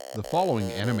The following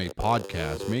anime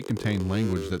podcast may contain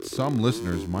language that some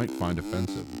listeners might find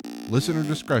offensive. Listener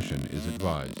discretion is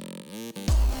advised.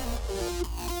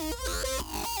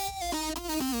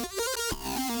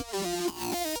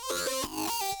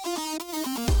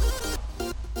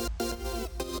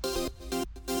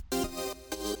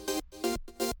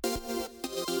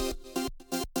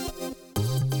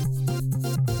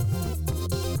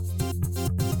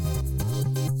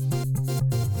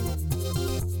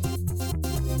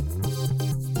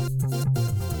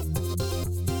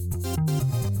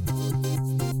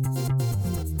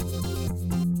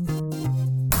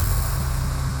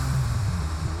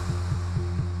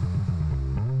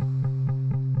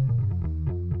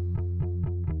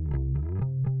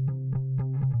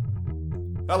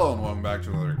 Hello and welcome back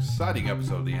to another exciting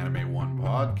episode of the Anime One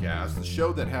podcast, the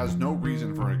show that has no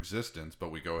reason for existence, but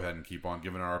we go ahead and keep on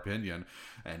giving our opinion,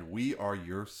 and we are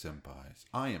your senpais.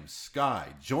 I am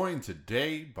Sky, joined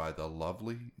today by the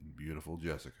lovely and beautiful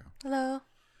Jessica. Hello.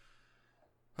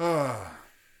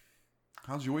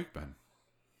 How's your week been?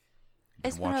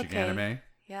 It's been watching okay. anime?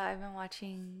 Yeah, I've been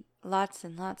watching lots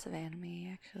and lots of anime,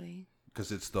 actually.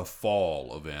 Because it's the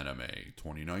fall of anime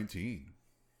 2019.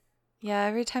 Yeah,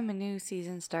 every time a new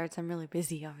season starts, I'm really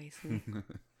busy, obviously.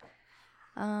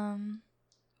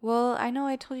 Well, I know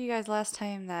I told you guys last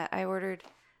time that I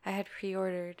had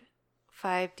pre-ordered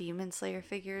 5 Demon Slayer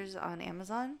figures on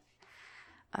Amazon.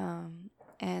 And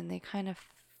they kind of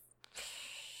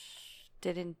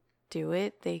didn't do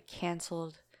it. They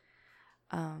canceled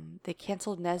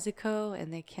Nezuko,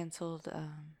 and they canceled,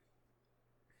 I'm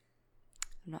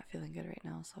not feeling good right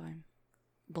now, so I'm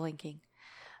blanking.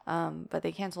 But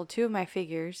they canceled 2 of my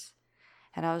figures,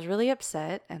 and I was really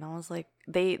upset. And I was like,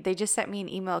 they just sent me an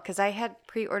email because I had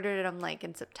pre-ordered them like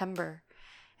in September,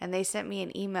 and they sent me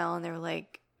an email and they were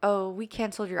like, "Oh, we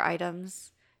canceled your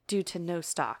items due to no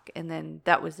stock," and then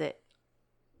that was it.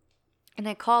 And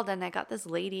I called and I got this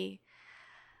lady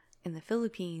in the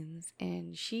Philippines,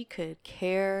 and she could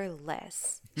care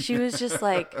less. She was just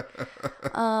like,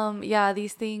 yeah,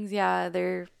 these things, yeah,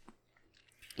 they're.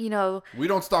 We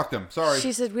don't stock them. Sorry.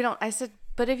 She said, we don't. I said,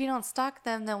 but if you don't stock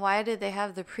them, then why did they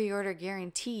have the pre-order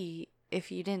guarantee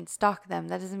if you didn't stock them?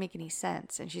 That doesn't make any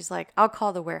sense. And she's like, I'll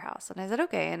call the warehouse. And I said,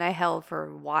 okay. And I held for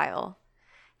a while.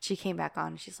 She came back on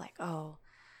and she's like,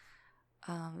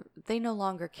 they no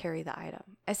longer carry the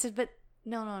item. I said, but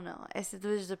no. I said,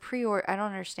 there's a pre-order. I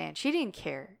don't understand. She didn't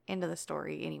care. End of the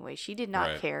story. Anyway, she did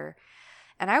not care.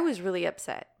 And I was really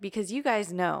upset because you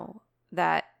guys know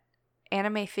that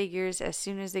anime figures, as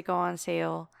soon as they go on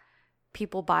sale,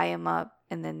 people buy them up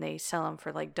and then they sell them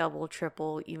for like double,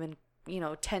 triple, even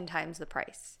 10 times the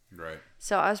price. Right.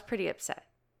 So I was pretty upset.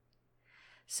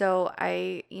 So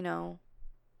I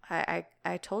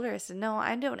told her, I said, no,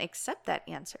 I don't accept that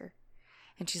answer.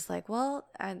 And she's like, well,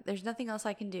 there's nothing else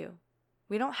I can do.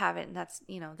 We don't have it, and that's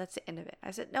the end of it.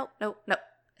 I said, nope.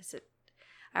 I said,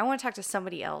 I want to talk to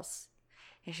somebody else.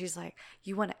 And she's like,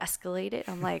 you want to escalate it?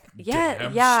 I'm like, yeah.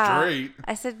 Straight.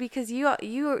 I said, because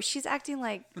she's acting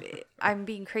like I'm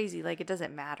being crazy, like it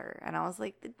doesn't matter. And I was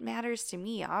like, it matters to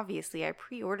me, obviously. I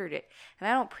pre-ordered it. And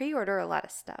I don't pre-order a lot of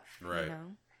stuff, right.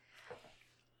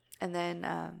 And then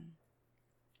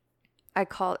I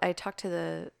talked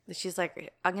to she's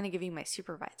like, I'm going to give you my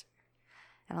supervisor.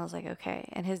 And I was like, okay.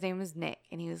 And his name was Nick.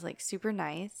 And he was like super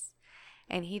nice.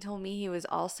 And he told me he was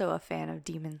also a fan of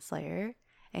Demon Slayer.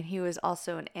 And he was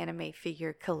also an anime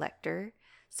figure collector.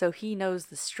 So he knows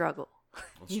the struggle.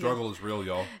 The struggle is real,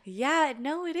 y'all. Yeah,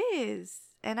 no, it is.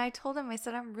 And I told him, I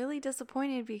said, I'm really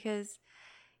disappointed because,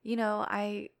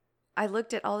 I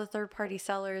looked at all the third-party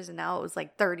sellers and now it was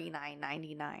like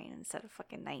 $39.99 instead of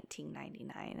fucking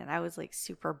 $19.99. And I was like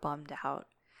super bummed out.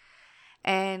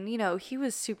 And, he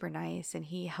was super nice and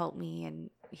he helped me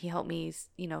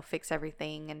fix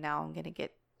everything. And now I'm going to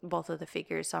get both of the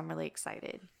figures. So I'm really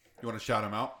excited. You want to shout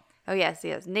him out? Oh, yes.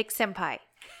 Nick Senpai.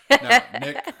 Now,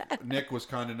 Nick was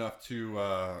kind enough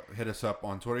to hit us up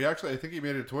on Twitter. I think he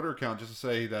made a Twitter account just to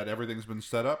say that everything's been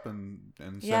set up and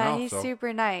sent out. Yeah, he's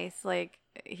super nice. Like,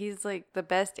 he's like the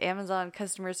best Amazon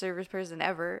customer service person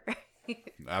ever.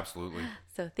 Absolutely.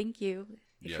 So thank you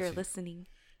if you're listening.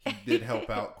 He did help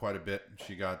out quite a bit.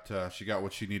 She got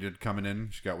what she needed coming in.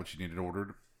 She got what she needed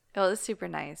ordered. Oh, it's super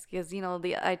nice because the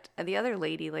other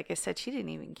lady, like I said, she didn't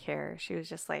even care. She was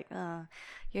just like,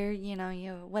 you're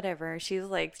whatever. She was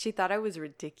like, she thought I was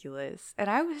ridiculous, and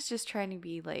I was just trying to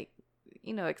be like,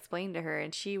 explain to her,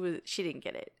 and she didn't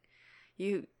get it.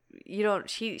 She's not a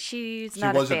fan. She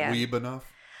wasn't weeb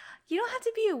enough. You don't have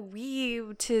to be a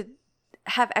weeb to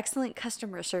have excellent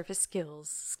customer service skills,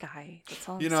 Sky. That's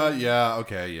all I'm You know, saying. yeah,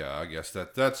 okay, yeah, I guess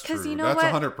that's 'Cause true. you know That's what?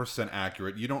 100%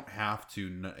 accurate. You don't have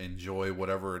to enjoy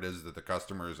whatever it is that the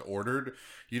customer has ordered.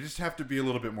 You just have to be a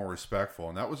little bit more respectful.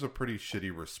 And that was a pretty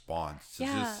shitty response to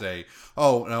Yeah. just say,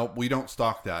 "Oh no, we don't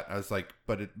stock that." I was like,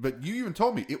 "But you even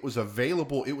told me it was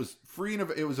available. It was free and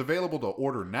it was available to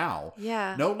order now.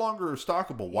 Yeah. No longer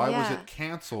stockable. Why was Yeah. it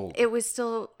canceled?" It was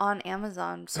still on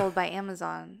Amazon, sold by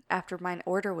Amazon after my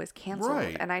order was canceled.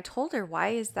 Right. And I told her, why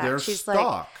is that? There's She's stock.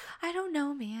 like, I don't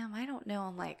know, ma'am. I don't know.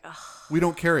 I'm like, ugh. We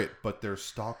don't carry it, but there's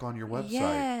stock on your website.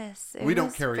 Yes. We It don't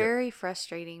was carry it. very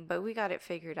frustrating, but we got it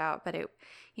figured out. But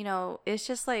it's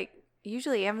just like,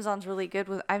 usually Amazon's really good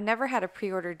with, I've never had a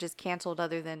pre-order just canceled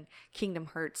other than Kingdom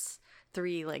Hearts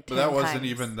 3 like 10 But that wasn't times.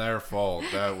 even their fault.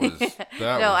 That was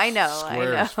No, I know,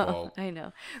 Square's fault. I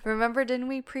know. Remember, didn't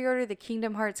we pre-order the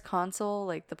Kingdom Hearts console,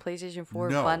 like the PlayStation 4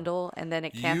 No. bundle, and then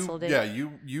it canceled it? Yeah,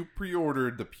 you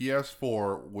pre-ordered the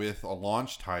PS4 with a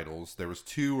launch titles. There was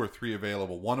 2 or 3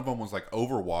 available. One of them was like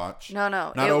Overwatch. No,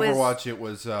 Not it was Overwatch. It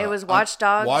was Watch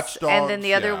Dogs, Watch Dogs, and then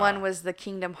the other yeah. one was the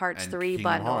Kingdom Hearts And 3 Kingdom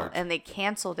bundle, Hearts. and they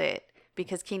canceled it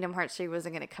because Kingdom Hearts 3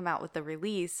 wasn't going to come out with the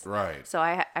release. Right. So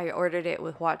I ordered it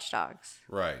with Watch Dogs,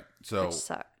 Right. So which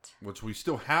sucked. which we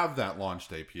still have that launch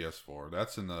day PS4.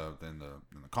 That's in the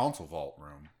console vault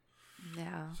room.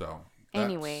 Yeah. So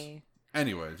that's-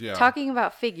 Anyways, yeah. talking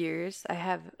about figures, I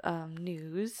have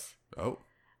news. Oh.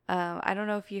 I don't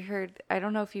know if you heard. I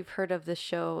don't know if you've heard of the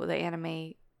show, the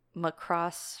anime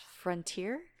Macross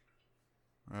Frontier.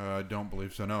 I don't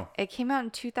believe so. No. It came out in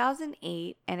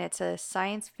 2008, and it's a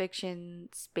science fiction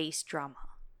space drama.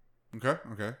 Okay.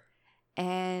 Okay.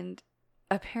 And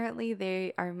apparently,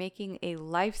 they are making a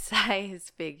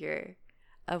life-size figure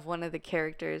of one of the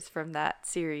characters from that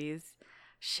series,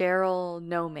 Cheryl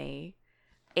Nome,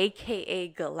 aka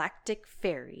Galactic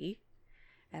Fairy.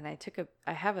 And I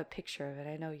have a picture of it.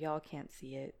 I know y'all can't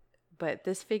see it, but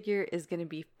this figure is going to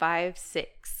be 5'6".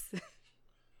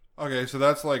 Okay, so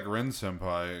that's like Rin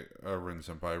Senpai.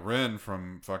 Rin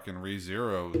from fucking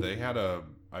ReZero. They had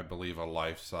I believe, a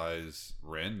life-size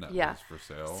Rin that Yeah. was for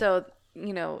sale. So,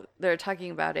 they're talking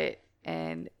about it,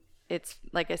 and it's,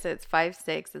 like I said, it's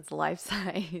 5'6", it's life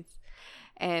size,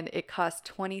 and it costs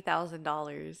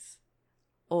 $20,000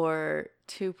 or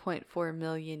 2.4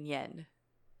 million yen.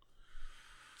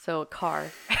 So a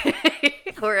car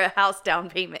or a house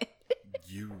down payment.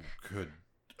 You could.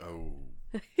 Oh,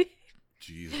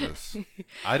 Jesus!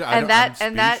 And I'm that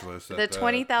speechless the at that.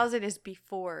 20,000 is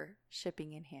before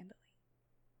shipping and handling.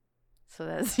 So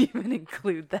that doesn't even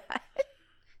include that.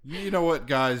 You know what,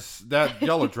 guys? That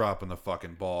y'all are dropping the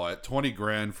fucking ball. At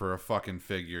 $20,000 for a fucking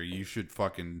figure, you should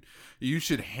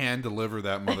hand deliver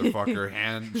that motherfucker,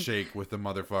 handshake with the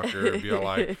motherfucker, and be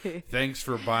like, "Thanks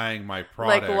for buying my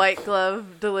product." Like white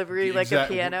glove delivery, like a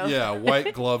piano. Yeah,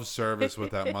 white glove service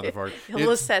with that motherfucker.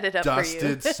 We'll set it up for you.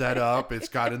 Dusted, set up. It's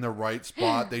got in the right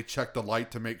spot. They check the light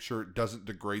to make sure it doesn't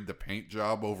degrade the paint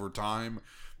job over time.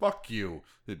 Fuck you.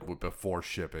 Before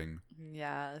shipping.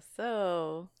 Yeah.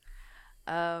 So,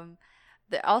 I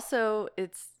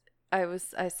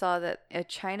saw that a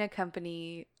China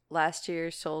company last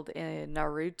year sold a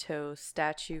Naruto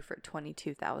statue for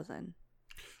 22,000.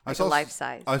 Like a life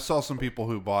size. I saw some people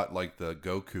who bought like the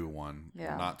Goku one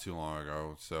Yeah. not too long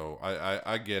ago. So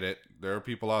I get it. There are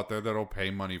people out there that'll pay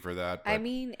money for that. I but-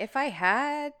 mean, if I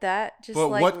had that just but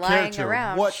like what lying character?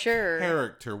 around, What sure.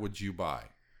 character would you buy?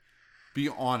 Be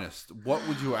honest. What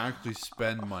would you actually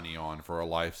spend money on for a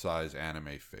life-size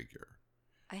anime figure?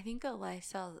 I think a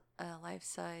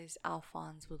life-size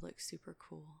Alphonse would look super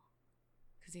cool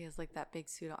because he has like that big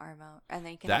suit of armor, and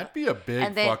then he can That'd be a big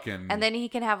and then, fucking. and then he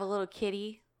can have a little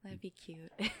kitty. That'd be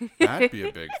cute. That'd be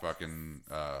a big fucking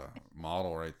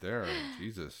model right there.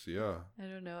 Jesus, yeah. I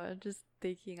don't know. I'm just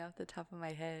thinking off the top of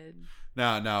my head.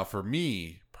 Now for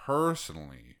me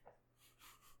personally,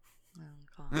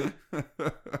 Oh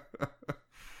god.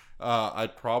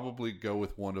 I'd probably go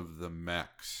with one of the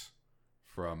mechs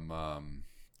from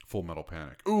Full Metal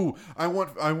Panic. Ooh, I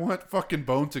want fucking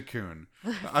Bone-Coon.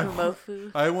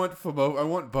 Fumofu. I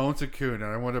want Bone-Coon, and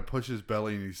I want to push his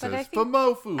belly, and he But I says, think-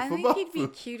 "Famofu, I think he'd be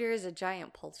Famofu." cuter as a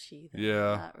giant pulse sheath.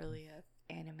 Yeah. Not really a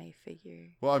anime figure.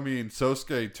 Well, I mean,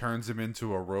 Sosuke turns him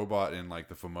into a robot in like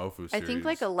the Famofu series. I think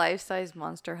like a life-size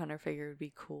Monster Hunter figure would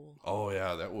be cool. Oh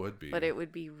yeah, that would be. But it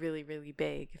would be really, really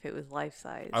big if it was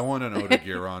life-size. I want an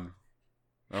Odagiron.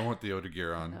 I want the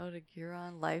Odagiron.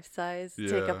 Odagiron life-size. Take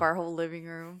Yeah. up our whole living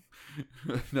room.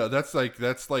 No, that's like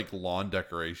lawn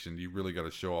decoration. You really got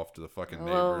to show off to the fucking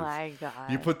neighbors. Oh my god.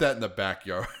 You put that in the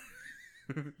backyard.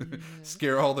 Mm-hmm.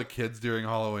 Scare all the kids during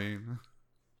Halloween.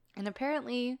 And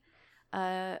apparently,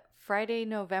 Friday,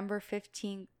 November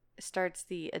 15th starts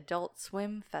the Adult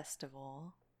Swim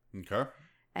Festival. Okay.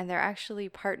 And they're actually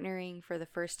partnering for the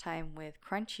first time with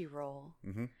Crunchyroll.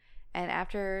 Mm-hmm. And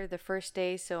after the first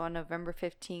day, so on November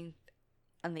 15th,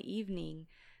 on the evening,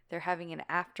 they're having an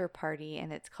after party,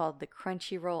 and it's called the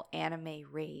Crunchyroll Anime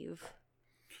Rave.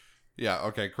 Yeah,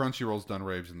 okay. Crunchyroll's done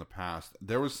raves in the past.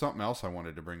 There was something else I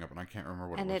wanted to bring up, and I can't remember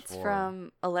what it was for. And it's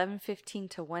from 11:15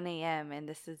 to 1 a.m., and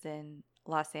this is in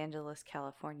Los Angeles,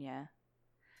 California.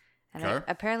 And Okay.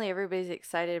 apparently everybody's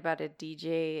excited about a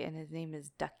DJ, and his name is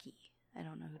Ducky. I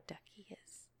don't know who Ducky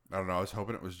is. I don't know. I was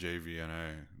hoping it was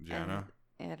JVNA. Jana?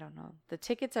 I don't know. The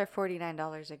tickets are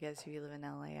 $49, I guess, if you live in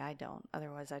LA. I don't.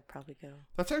 Otherwise, I'd probably go.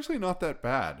 That's actually not that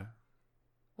bad.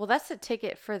 Well, that's the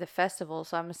ticket for the festival,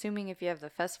 so I'm assuming if you have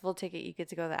the festival ticket, you get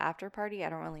to go to the after party. I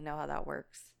don't really know how that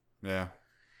works. Yeah.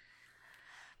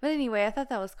 But anyway, I thought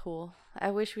that was cool. I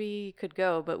wish we could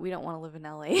go, but we don't want to live in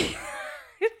LA.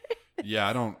 Yeah,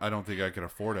 I don't think I could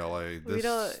afford LA. We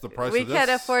This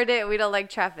can't afford it. We don't like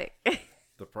traffic.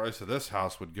 The price of this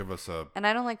house would give us a And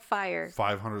I don't like fire.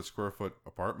 500 square foot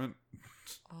apartment.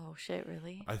 Oh shit,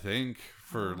 really? I think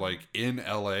for like in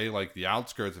LA, like the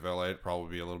outskirts of LA, it'd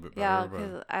probably be a little bit better. Yeah, but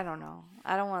because I don't know.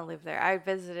 I don't want to live there. I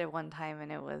visited one time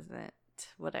and it wasn't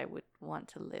what I would want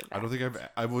to live I don't at.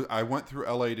 think I went through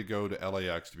LA to go to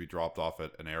LAX to be dropped off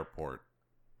at an airport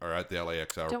or at the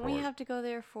LAX airport. Don't we have to go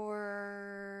there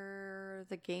for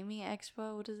the gaming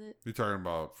expo? What is it? You talking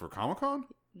about for Comic-Con?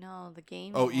 No, the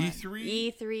gaming. Oh, one.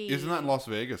 E3? E3. Isn't that in Las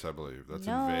Vegas? I believe that's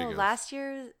no, in Vegas. last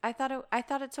year I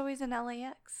thought it's always in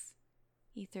LAX.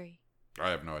 E3. I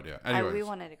have no idea. We Anyways,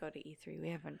 wanted to go to E3. We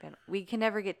haven't been. We can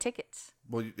never get tickets.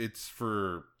 well, it's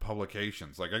for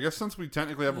publications. Like I guess since we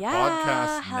technically have a Yeah,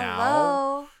 podcast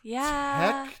now, hello.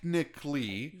 Yeah.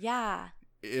 technically, Yeah.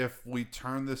 if we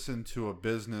turn this into a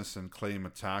business and claim a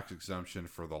tax exemption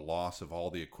for the loss of all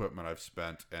the equipment I've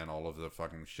spent and all of the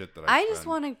fucking shit that I just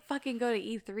want to fucking go to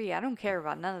E3. I don't care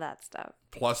about none of that stuff.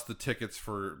 plus the tickets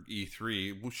for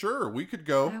E3. Well, sure, we could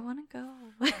go. I want to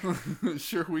go.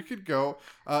 Sure, we could go.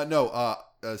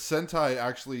 Sentai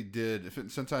actually did.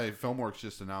 Sentai Filmworks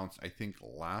just announced, I think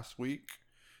last week,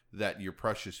 that Your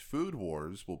Precious Food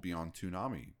Wars will be on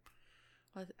Toonami.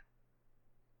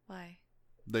 Why?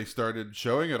 They started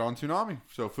showing it on Toonami.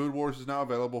 So Food Wars is now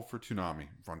available for Toonami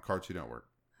on Cartoon Network.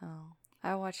 Oh,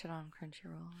 I watch it on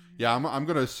Crunchyroll. Yeah, I'm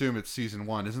going to assume it's season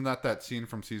 1. Isn't that scene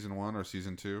from season 1 or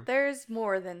season 2? There's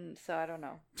more than, so I don't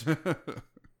know.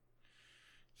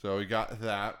 So we got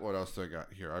that. What else do I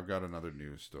got here? I've got another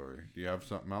news story. Do you have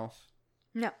something else?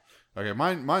 No. Okay,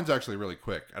 mine's actually really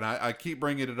quick. And I keep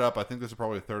bringing it up. I think this is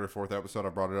probably the third or fourth episode I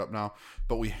brought it up now.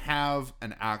 But we have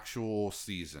an actual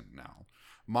season now.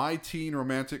 My Teen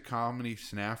Romantic Comedy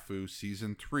Snafu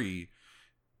Season 3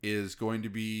 is going to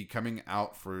be coming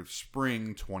out for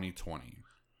spring 2020.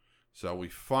 So we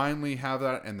finally have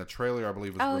that, and the trailer, I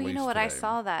believe, was released you know what? today. I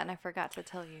saw that, and I forgot to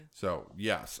tell you. So,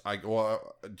 yes. I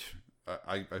follow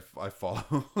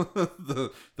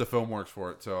the Filmworks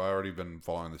for it, so I already been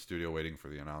following the studio waiting for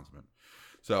the announcement.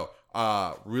 So,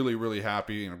 really, really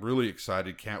happy and really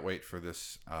excited. Can't wait for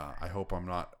this. I hope I'm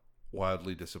not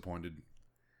wildly disappointed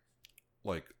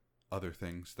like other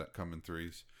things that come in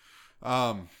threes.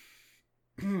 What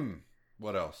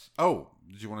else? Oh,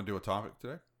 did you want to do a topic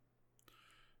today?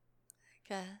 I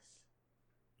guess.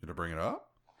 Did I bring it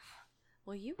up?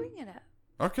 Well, you bring it up.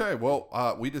 Okay, well,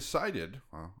 I decided.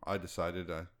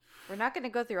 We're not going to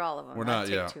go through all of them. We're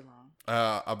That'd not, take too long.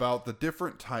 About the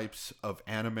different types of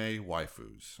anime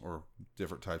waifus or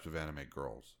different types of anime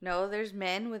girls. No, there's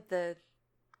men with the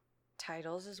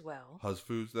titles as well.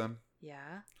 Husfus, then?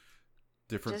 Yeah.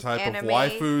 Different Just type anime, of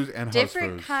waifus and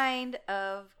different husfus. kind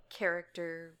of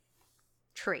character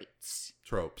traits.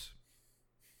 Tropes.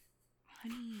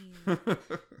 Honey.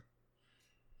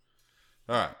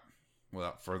 All right.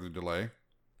 Without further delay.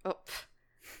 Oh,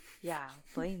 yeah.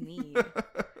 Blame me.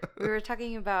 We were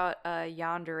talking about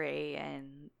yandere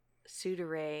and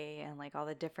tsundere and like all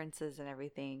the differences and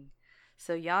everything.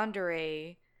 So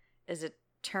yandere is a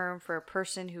term for a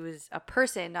person who is a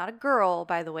person, not a girl,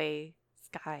 by the way,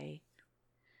 Sky,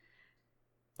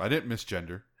 I didn't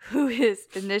misgender. who is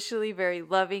initially very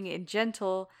loving and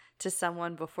gentle to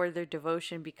someone before their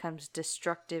devotion becomes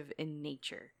destructive in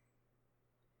nature.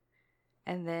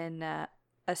 And then a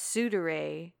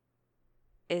tsundere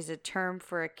is a term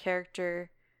for a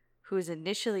character who is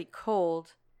initially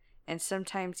cold and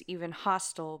sometimes even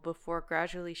hostile before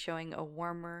gradually showing a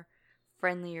warmer,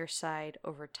 friendlier side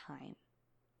over time.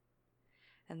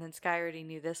 And then Sky already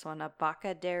knew this one. A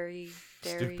bakaderi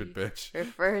Stupid bitch.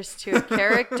 refers to a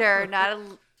character, not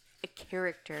a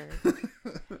character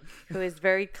who is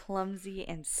very clumsy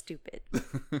and stupid.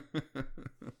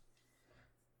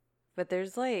 But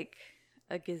there's like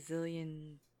a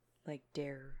gazillion like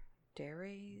dares.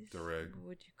 What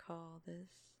would you call this?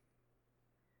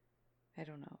 I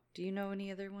don't know. Do you know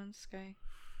any other ones, Sky?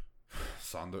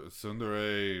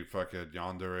 Tsundere, fucking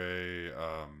Yandere.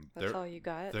 That's all you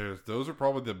got? Those are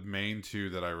probably the main two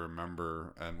that I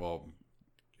remember, and well,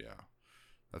 yeah,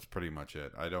 that's pretty much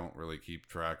it. I don't really keep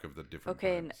track of the different.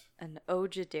 Okay, an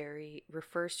Ojidari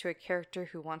refers to a character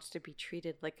who wants to be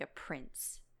treated like a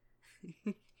prince.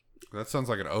 That sounds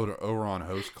like an Oron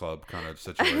Host Club kind of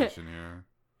situation here.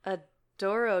 A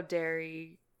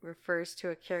Dorodari refers to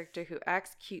a character who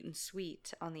acts cute and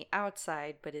sweet on the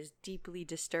outside, but is deeply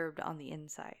disturbed on the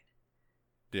inside.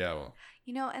 Yeah, well.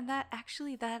 You know, and that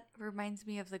reminds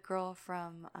me of the girl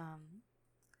from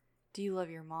Do You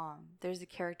Love Your Mom? There's a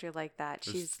character like that.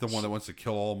 She's the one that wants to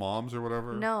kill all moms or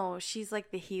whatever? No, she's like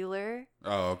the healer.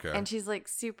 Oh, okay. And she's like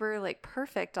super like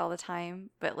perfect all the time,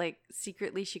 but like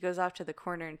secretly she goes off to the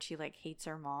corner and she like hates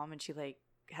her mom and she like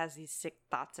has these sick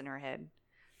thoughts in her head.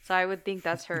 So I would think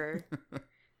that's her.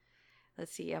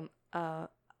 Let's see. A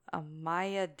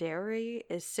Maya Dere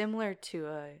is similar to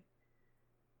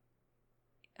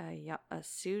a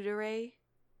Sudere.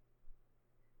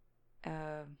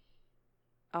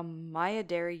 A Maya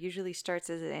Dere usually starts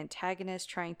as an antagonist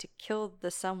trying to kill the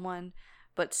someone,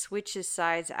 but switches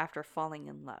sides after falling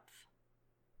in love.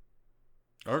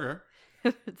 Okay.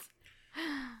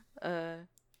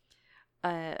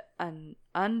 An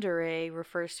Undere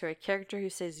refers to a character who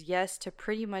says yes to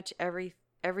pretty much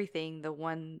everything the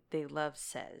one they love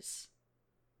says.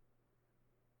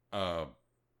 So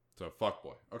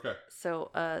fuckboy. Okay.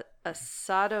 So a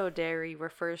Sadoderi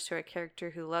refers to a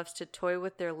character who loves to toy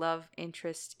with their love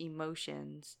interest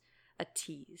emotions. A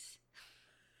tease.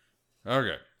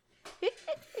 Okay.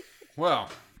 Well.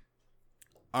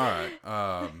 All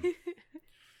right.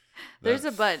 There's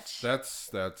a bunch. That's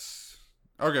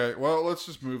okay. Well, let's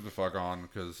just move the fuck on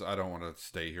because I don't want to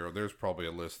stay here. There's probably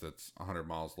a list that's 100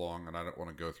 miles long, and I don't want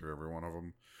to go through every one of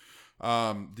them.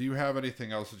 Do you have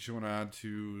anything else that you want to add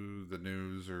to the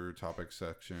news or topic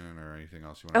section or anything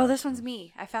else you want to add? Oh, this one's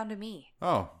me. I found a me.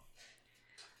 Oh.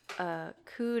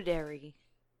 Kuderi.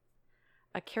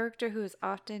 A character who is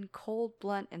often cold,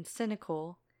 blunt, and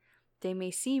cynical. They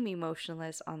may seem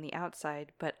emotionless on the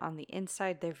outside, but on the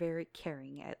inside they're very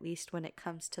caring, at least when it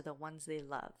comes to the ones they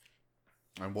love.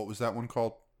 And what was that one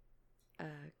called?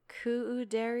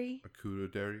 Kuderi. A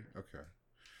Kuderi? Okay.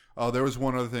 Oh, there was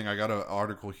one other thing. I got an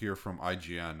article here from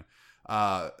IGN.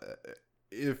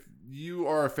 If you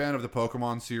are a fan of the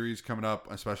Pokemon series coming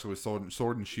up, especially with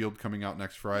Sword and Shield coming out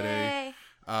next Friday,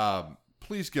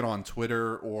 please get on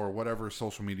Twitter or whatever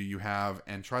social media you have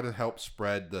and try to help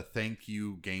spread the Thank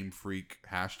You Game Freak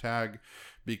hashtag,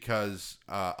 because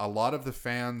a lot of the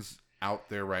fans out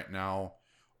there right now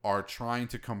are trying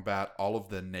to combat all of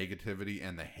the negativity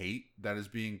and the hate that is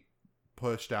being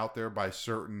pushed out there by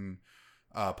certain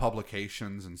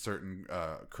publications and certain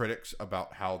critics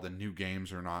about how the new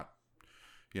games are not,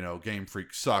 Game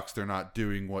Freak sucks. They're not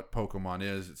doing what Pokemon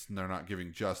is. They're not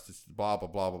giving justice. Blah blah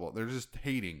blah blah blah. They're just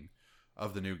hating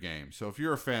of the new game. So if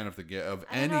you're a fan of any,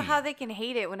 I don't know how they can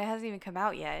hate it when it hasn't even come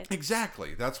out yet.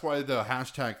 Exactly. That's why the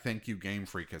hashtag Thank You Game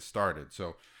Freak has started.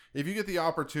 So if you get the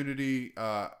opportunity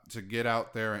to get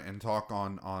out there and talk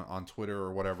on Twitter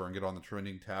or whatever and get on the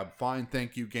trending tab, find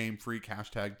Thank You Game Freak,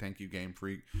 hashtag Thank You Game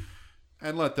Freak,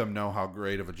 and let them know how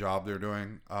great of a job they're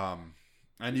doing.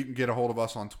 And you can get a hold of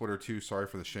us on Twitter too. Sorry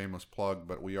for the shameless plug,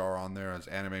 but we are on there as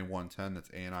Anime110. That's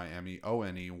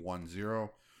ANIMEONE10.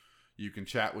 You can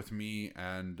chat with me,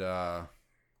 and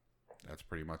that's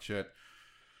pretty much it.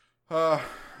 I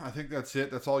think that's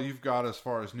it. That's all you've got as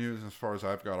far as news, as far as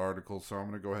I've got articles. So I'm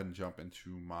going to go ahead and jump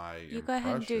into my impressions. Go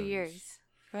ahead and do yours.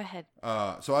 Go ahead.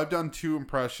 So I've done 2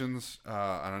 impressions. And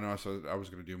I know I said I was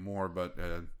going to do more, but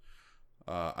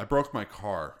I broke my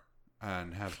car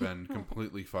and have been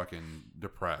completely fucking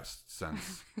depressed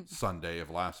since Sunday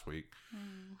of last week.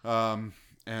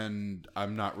 And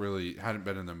I'm not really, hadn't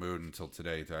been in the mood until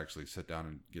today to actually sit down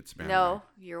and get some anime. No,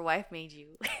 your wife made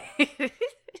you.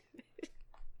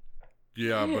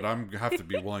 Yeah, but have to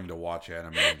be willing to watch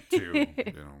anime too.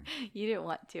 You didn't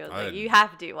want to. You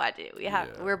have to watch it.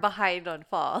 We're behind on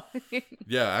fall.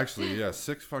 Yeah, actually,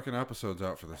 6 fucking episodes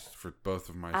out for both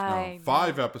of my.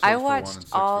 5 episodes I for one and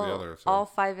 6 for the other. So. All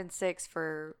 5 and 6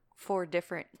 for 4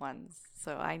 different ones,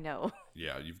 so I know.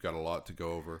 Yeah, you've got a lot to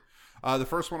go over. The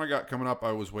first one I got coming up,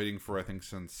 I was waiting for, I think,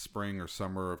 since spring or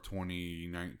summer of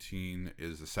 2019,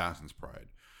 is Assassin's Pride.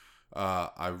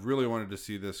 I really wanted to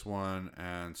see this one,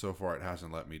 and so far it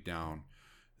hasn't let me down.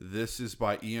 This is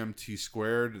by EMT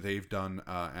Squared. They've done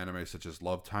anime such as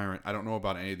Love Tyrant. I don't know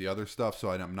about any of the other stuff, so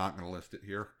I'm not going to list it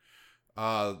here.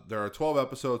 There are 12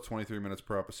 episodes, 23 minutes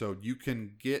per episode. You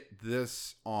can get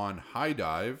this on High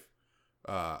Dive,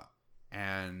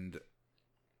 and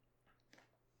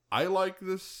I like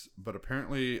this, but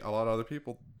apparently a lot of other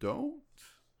people don't.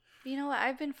 You know what?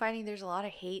 I've been finding there's a lot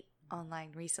of hate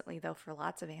online recently, though, for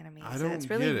lots of animes. I don't it's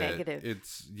really get it. negative.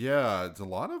 It's a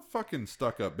lot of fucking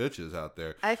stuck up bitches out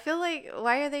there. I feel like,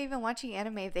 why are they even watching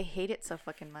anime if they hate it so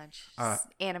fucking much?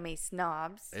 Anime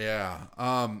snobs. Yeah.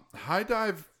 High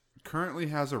Dive currently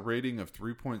has a rating of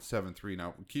 3.73.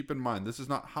 Now, keep in mind, this is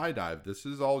not High Dive. This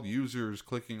is all users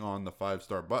clicking on the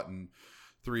 5-star button,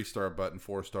 3-star button,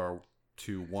 4-star,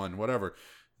 2, 1, whatever.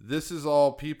 This is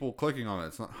all people clicking on it.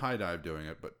 It's not High Dive doing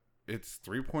it, but it's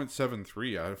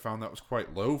 3.73. I found that was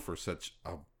quite low for such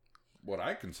a, what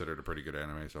I considered a pretty good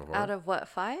anime so far. Out of what,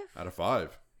 5? Out of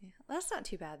 5. Yeah, that's not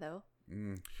too bad, though.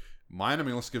 My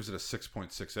anime list gives it a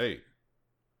 6.68.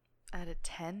 Out of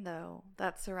 10, though,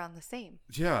 that's around the same.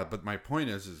 Yeah, but my point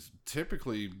is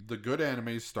typically the good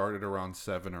animes start at around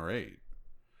 7 or 8.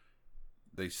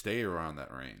 They stay around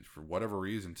that range for whatever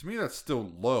reason. To me, that's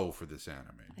still low for this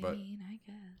anime. But I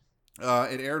guess.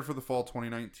 it aired for the fall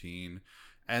 2019,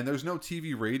 and there's no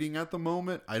TV rating at the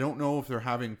moment. I don't know if they're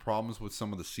having problems with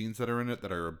some of the scenes that are in it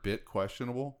that are a bit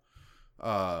questionable.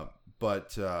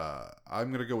 But I'm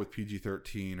going to go with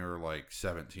PG-13 or like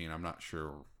 17. I'm not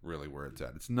sure really where it's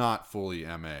at. It's not fully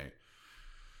MA.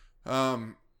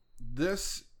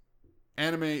 This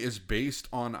anime is based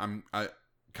on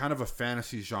kind of a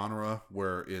fantasy genre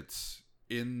where it's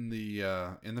in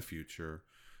the future.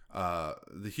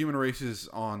 The human race is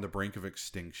on the brink of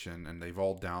extinction, and they've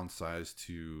all downsized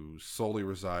to solely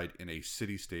reside in a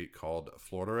city-state called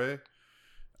Florida.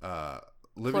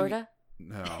 Florida?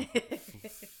 No.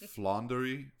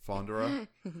 Flandera.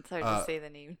 It's hard to say the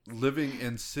name. Living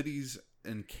in cities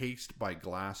encased by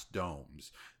glass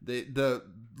domes. The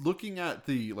looking at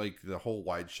the whole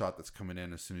wide shot that's coming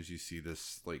in as soon as you see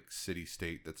this like city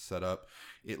state that's set up,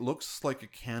 it looks like a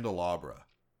candelabra.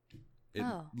 It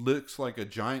looks like a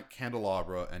giant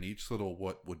candelabra, and each little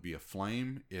what would be a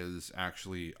flame is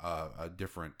actually a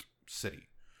different city.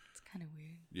 It's kind of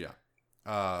weird.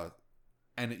 Yeah.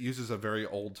 And it uses a very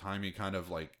old-timey kind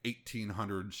of like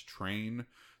 1800s train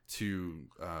to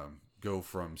go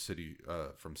from city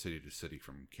to city,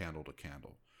 from candle to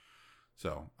candle.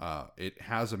 So it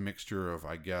has a mixture of,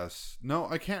 I guess... No,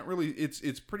 I can't really...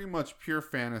 It's pretty much pure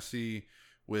fantasy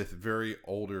with very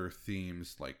older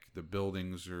themes, like the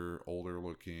buildings are older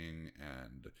looking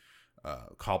and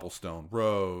cobblestone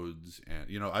roads, and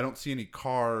I don't see any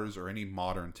cars or any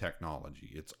modern technology.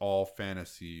 It's all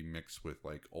fantasy mixed with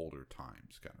like older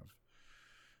times kind of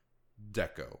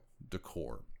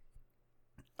decor.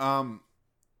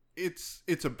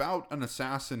 It's about an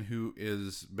assassin who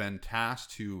is been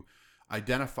tasked to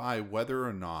identify whether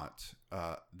or not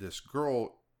this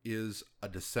girl is a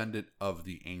descendant of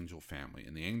the Angel family.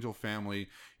 And the Angel family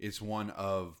is one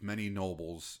of many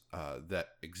nobles that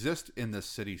exist in this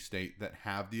city-state that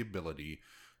have the ability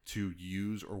to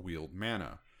use or wield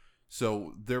mana.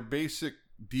 So their basic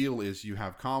deal is you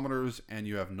have commoners and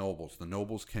you have nobles. The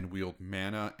nobles can wield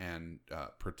mana and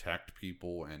protect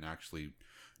people and actually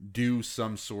do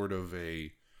some sort of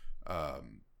a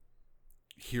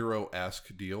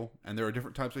hero-esque deal. And there are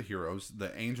different types of heroes.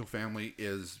 The Angel family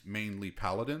is mainly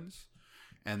paladins,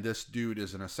 and this dude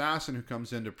is an assassin who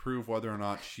comes in to prove whether or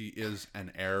not she is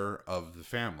an heir of the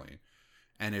family.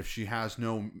 And if she has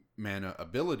no mana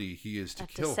ability, he is to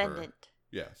kill her.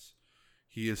 Yes.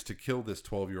 He is to kill this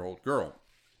 12-year-old girl.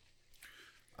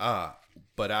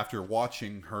 But after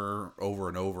watching her over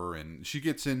and over, and she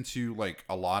gets into like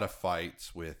a lot of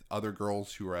fights with other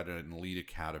girls who are at an elite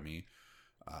academy,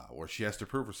 where she has to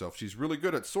prove herself. She's really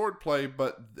good at swordplay,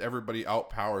 but everybody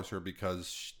outpowers her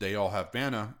because they all have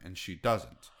mana and she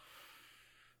doesn't.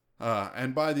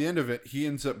 And by the end of it, he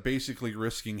ends up basically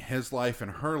risking his life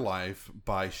and her life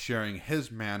by sharing his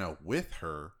mana with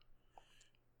her.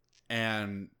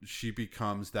 And she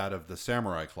becomes that of the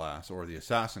samurai class or the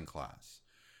assassin class.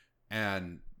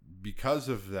 And because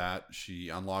of that, she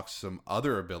unlocks some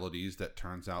other abilities that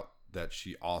turns out that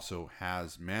she also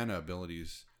has mana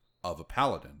abilities of a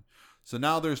paladin. So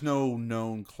now there's no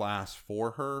known class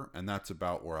for her, and that's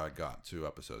about where I got to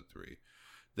episode 3.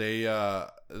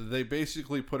 They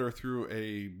basically put her through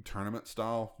a tournament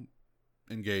style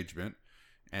engagement,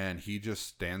 and he just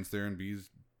stands there and be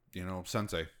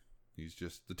sensei. He's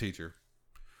just the teacher.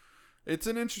 It's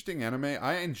an interesting anime.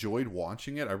 I enjoyed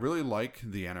watching it. I really like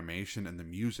the animation, and the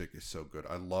music is so good.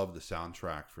 I love the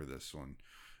soundtrack for this one.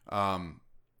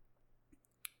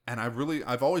 And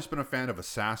I've always been a fan of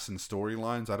assassin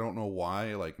storylines. I don't know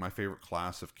why. Like, my favorite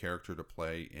class of character to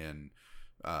play in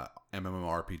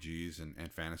MMORPGs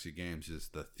and fantasy games is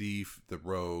the thief, the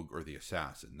rogue, or the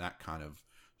assassin. That kind of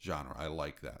genre. I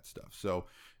like that stuff. So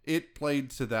it played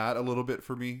to that a little bit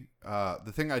for me.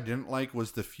 The thing I didn't like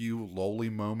was the few lowly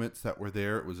moments that were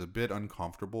there. It was a bit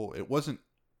uncomfortable. It wasn't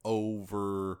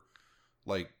over,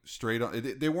 like, straight on.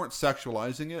 They weren't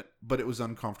sexualizing it, but it was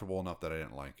uncomfortable enough that I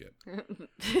didn't like it.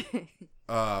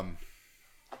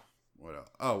 What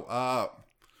else?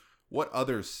 What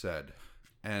others said,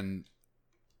 and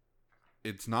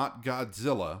it's not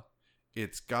Godzilla,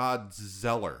 it's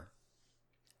Godzeller.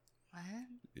 What?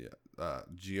 Yeah,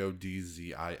 Godziller,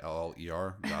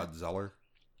 Godzeller.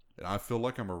 And I feel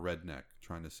like I'm a redneck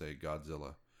trying to say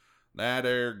Godzilla. That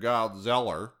there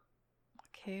Godzeller.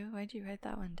 Okay, why'd you write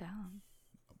that one down?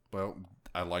 Well,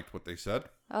 I liked what they said.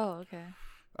 Oh, okay.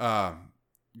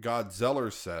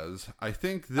 Godzeller says, I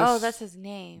think this... Oh, that's his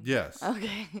name. Yes.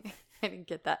 Okay. I didn't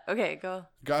get that. Okay, go.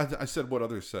 I said what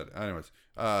others said. Anyways.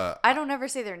 I don't ever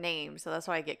say their name, so that's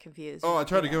why I get confused. Oh, I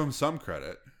try to give him some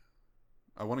credit.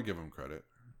 I want to give him credit.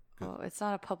 Oh, it's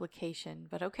not a publication,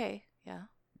 but okay. Yeah.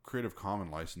 Creative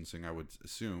Commons licensing, I would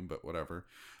assume, but whatever.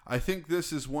 I think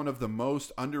this is one of the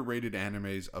most underrated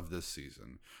animes of this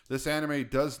season. This anime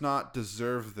does not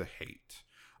deserve the hate.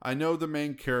 I know the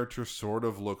main character sort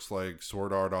of looks like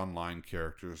Sword Art Online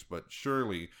characters, but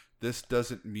surely this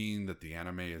doesn't mean that the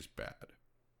anime is bad.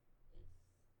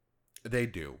 They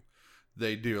do.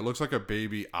 They do. It looks like a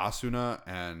baby Asuna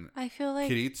and I feel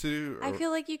like Kiritsu. I feel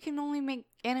like you can only make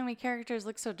anime characters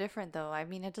look so different, though. I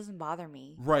mean, it doesn't bother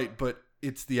me. Right, but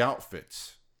it's the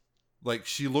outfits. Like,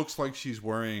 she looks like she's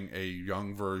wearing a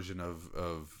young version of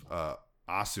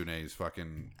Asune's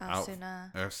fucking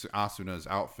Asuna's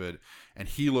outfit, and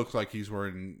he looks like he's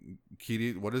wearing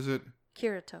what is it?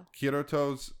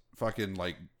 Kirito's fucking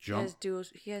like jump.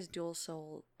 He has dual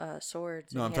soul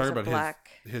swords. No, I'm talking about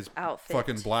his outfit.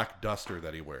 Fucking black duster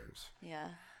that he wears. Yeah.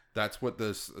 That's what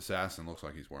this assassin looks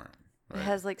like he's wearing. Right? It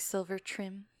has like silver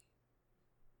trim.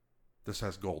 This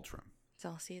has gold trim.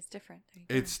 So see, it's different.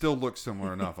 It still looks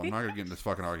similar enough. I'm not going to get in this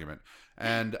fucking argument.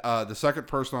 And the second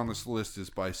person on this list is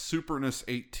by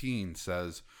Superness18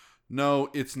 says, no,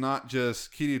 it's not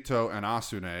just Kirito and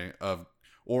Asune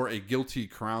or a Guilty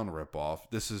Crown ripoff.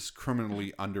 This is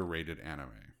criminally underrated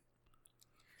anime.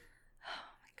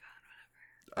 Oh my god,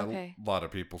 whatever. Okay. A lot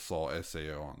of people saw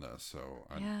SAO on this, so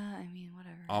yeah, I mean,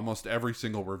 whatever. Almost every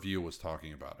single review was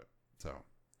talking about it. So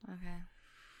okay.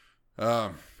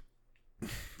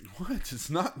 What?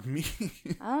 It's not me.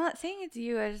 I'm not saying it's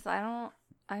you. I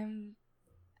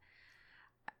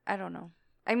don't know.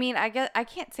 I mean, I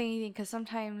can't say anything because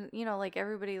sometimes, like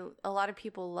a lot of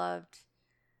people loved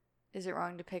Is It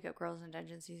Wrong to Pick Up Girls in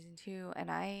Dungeon Season 2? And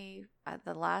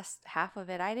the last half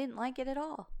of it, I didn't like it at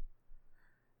all.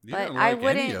 You didn't like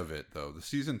any of it, though. The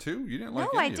Season 2? You didn't like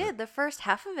any of it? No, I did. The first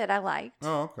half of it, I liked.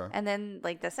 Oh, okay. And then,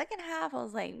 like, the second half, I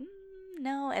was like,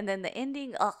 no. And then the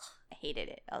ending, ugh, I hated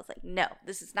it. I was like, no,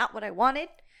 this is not what I wanted.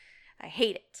 I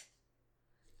hate it.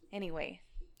 Anyway.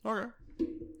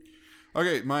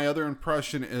 Okay, my other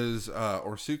impression is,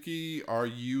 Orsuki, are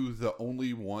you the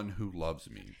only one who loves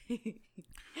me?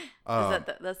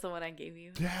 That's the one I gave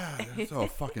you? Yeah, that's a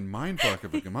fucking mindfuck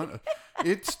of a command.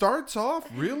 It starts off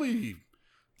really,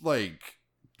 like,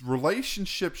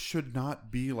 relationships should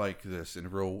not be like this in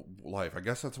real life. I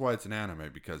guess that's why it's an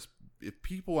anime, because if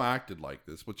people acted like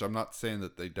this, which I'm not saying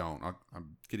that they don't,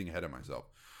 I'm getting ahead of myself.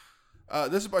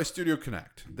 This is by Studio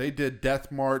Connect. They did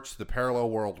Death March, The Parallel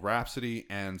World Rhapsody,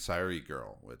 and Sairi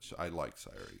Girl, which I like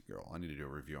Sairi Girl. I need to do a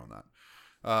review on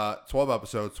that. 12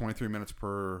 episodes, 23 minutes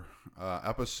per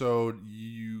episode.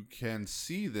 You can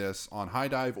see this on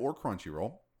HiDive or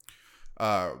Crunchyroll.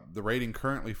 The rating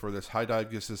currently for this, HiDive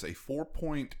gives this a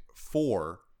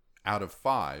 4.4 out of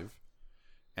 5.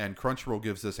 And Crunchyroll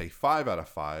gives this a 5 out of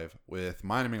 5, with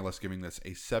MyAnimeList giving this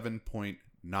a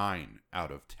 7.9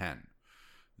 out of 10.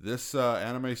 This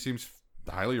anime seems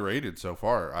highly rated so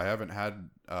far. I haven't had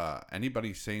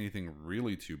anybody say anything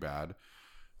really too bad.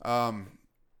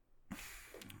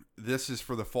 This is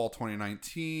for the fall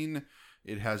 2019.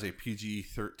 It has a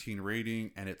PG-13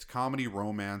 rating, and it's comedy,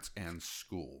 romance, and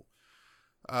school.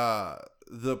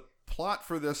 The plot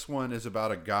for this one is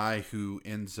about a guy who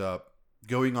ends up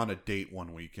going on a date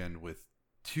one weekend with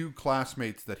two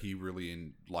classmates that he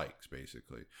really likes,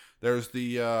 basically. There's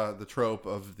the trope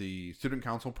of the student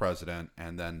council president,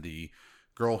 and then the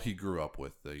girl he grew up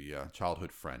with, the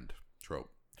childhood friend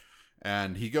trope.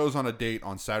 And he goes on a date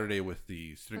on Saturday with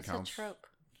the student council. What's a trope?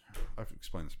 I've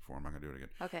explained this before. I'm not going to do it again.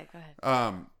 Okay, go ahead.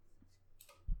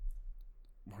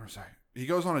 Where was I? he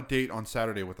goes on a date on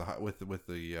Saturday with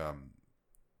the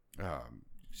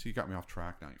see, you got me off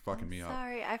track now. You're fucking me up.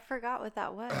 Sorry, I forgot what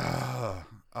that was.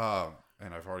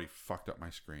 And I've already fucked up my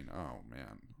screen. Oh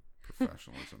man,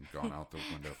 professionalism gone out the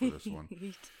window for this one.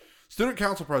 Student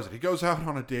council president. He goes out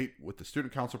on a date with the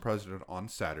student council president on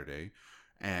Saturday,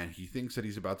 and he thinks that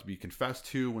he's about to be confessed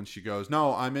to when she goes,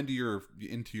 "No, I'm into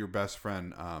your best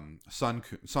friend, Sun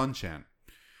Chan,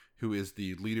 who is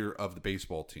the leader of the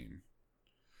baseball team."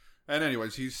 And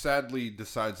anyways, he sadly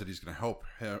decides that he's going to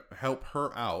help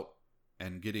her out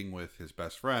and getting with his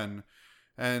best friend,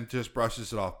 and just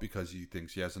brushes it off because he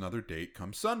thinks he has another date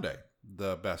come Sunday.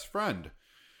 The best friend,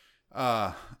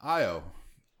 Io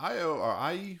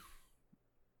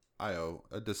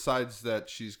decides that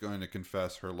she's going to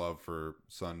confess her love for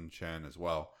Sun Chan as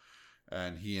well,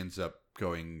 and he ends up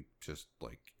going just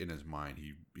like in his mind.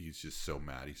 He's just so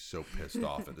mad. He's so pissed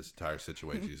off at this entire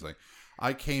situation. He's like,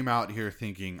 I came out here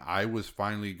thinking I was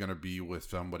finally going to be with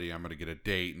somebody. I'm going to get a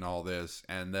date and all this,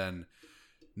 and then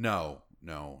no,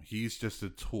 he's just a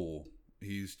tool.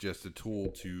 He's just a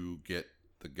tool to get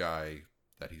the guy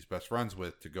that he's best friends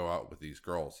with to go out with these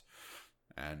girls.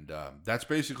 And that's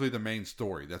basically the main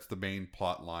story. That's the main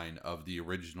plot line of the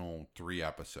original 3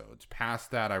 episodes.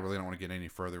 Past that, I really don't want to get any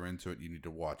further into it. You need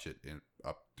to watch it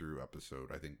up through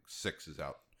episode, I think 6 is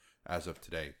out as of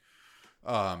today.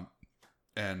 The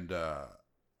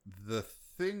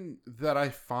thing that I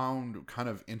found kind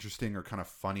of interesting or kind of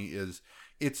funny is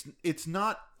it's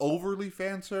not overly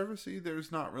fan servicey.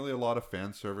 There's not really a lot of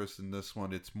fan service in this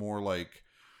one. It's more like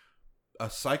a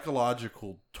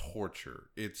psychological torture.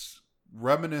 It's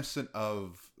reminiscent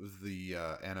of the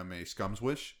anime Scum's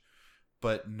Wish,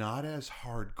 but not as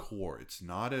hardcore. It's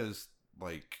not as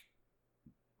like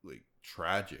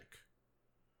tragic.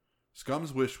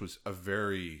 Scum's Wish was a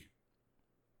very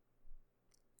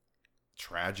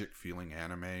tragic feeling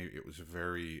anime. It was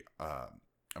very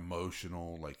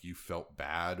emotional, like you felt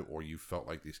bad or you felt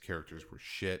like these characters were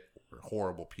shit or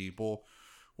horrible people,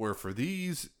 where for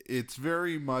these it's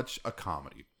very much a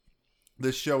comedy.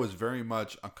 This show is very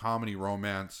much a comedy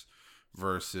romance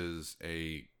versus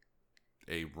a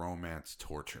romance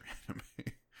torture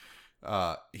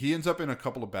anime. He ends up in a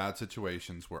couple of bad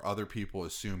situations where other people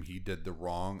assume he did the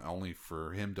wrong, only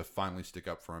for him to finally stick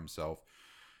up for himself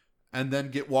and then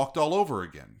get walked all over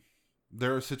again.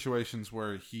 There are situations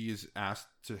where he is asked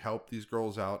to help these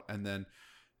girls out, and then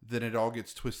it all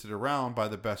gets twisted around by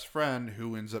the best friend,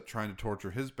 who ends up trying to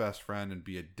torture his best friend and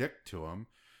be a dick to him.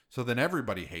 So then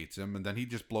everybody hates him, and then he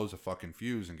just blows a fucking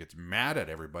fuse and gets mad at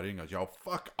everybody and goes, "Yo,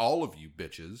 fuck all of you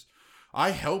bitches.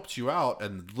 I helped you out,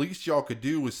 and the least y'all could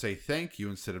do was say thank you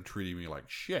instead of treating me like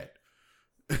shit."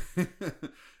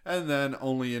 And then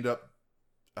only end up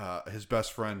his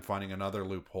best friend finding another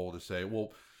loophole to say,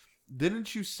 "Well,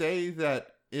 didn't you say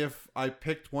that if I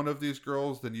picked one of these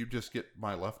girls, then you just get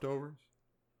my leftovers?"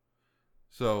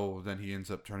 So then he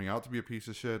ends up turning out to be a piece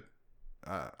of shit.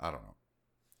 I don't know.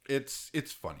 It's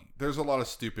funny. There's a lot of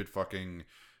stupid fucking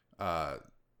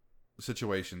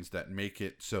situations that make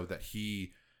it so that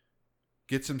he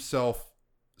gets himself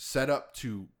set up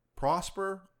to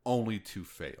prosper only to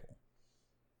fail.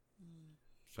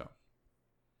 So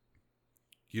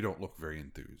you don't look very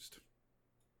enthused.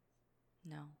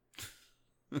 No.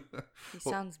 He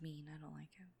sounds mean. I don't like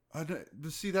him.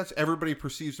 See, that's everybody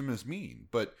perceives him as mean,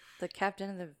 but the captain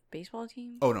of the baseball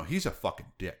team? Oh no, he's a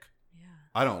fucking dick. Yeah.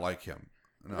 I don't like him.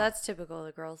 No. That's typical.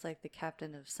 The girl's like the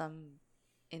captain of some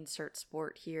insert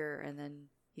sport here, and then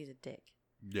he's a dick.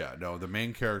 Yeah, no, the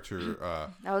main character.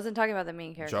 I wasn't talking about the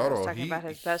main character. Jotaro, I was talking about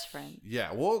his best friend.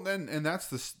 Yeah, well, and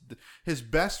that's his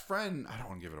best friend. I don't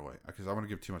want to give it away because I want to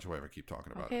give too much away if I keep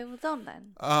talking about it. Okay, well, don't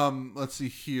then. Let's see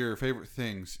here. Favorite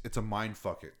things. It's a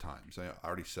mindfuck at times. I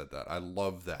already said that. I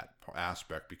love that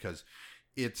aspect because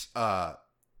it's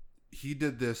he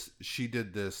did this, she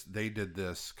did this, they did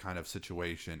this kind of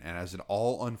situation, and as it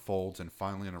all unfolds and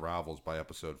finally unravels by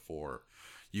episode 4.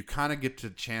 You kind of get a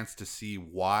chance to see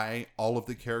why all of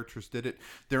the characters did it.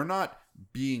 They're not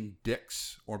being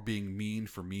dicks or being mean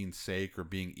for mean's sake or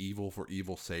being evil for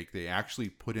evil's sake. They actually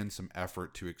put in some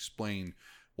effort to explain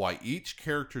why each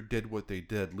character did what they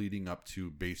did, leading up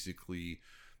to basically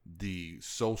the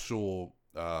social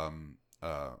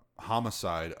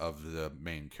homicide of the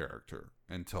main character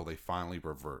until they finally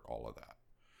revert all of that.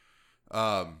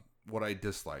 What I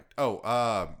disliked.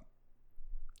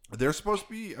 There's supposed to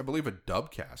be, I believe, a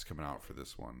dub cast coming out for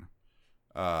this one.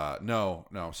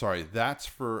 No, sorry. That's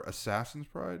for Assassin's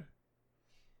Pride.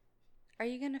 Are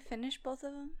you going to finish both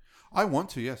of them? I want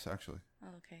to, yes, actually.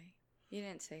 Oh, okay. You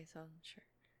didn't say, so I'm sure.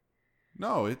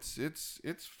 No, it's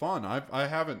fun. I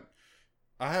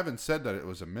I haven't said that it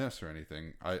was a miss or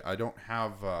anything. I don't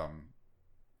have my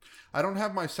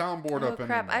soundboard up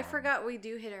crap! anymore. I forgot we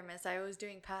do hit or miss. I was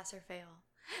doing pass or fail.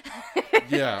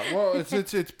 Yeah, well,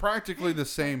 it's practically the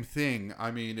same thing.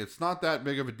 I mean, it's not that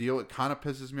big of a deal. It kind of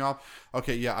pisses me off.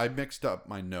 Okay, yeah, I mixed up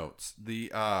my notes.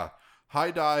 The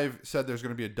High Dive said there's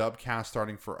going to be a dub cast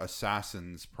starting for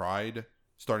Assassin's Pride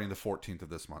starting the 14th of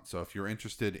this month. So if you're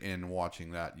interested in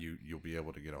watching that, you'll be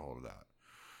able to get a hold of that.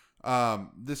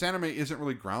 This anime isn't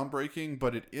really groundbreaking,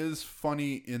 but it is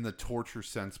funny in the torture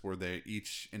sense where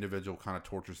each individual kind of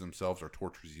tortures themselves or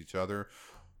tortures each other,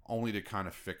 only to kind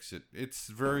of fix it. It's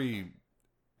very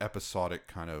episodic,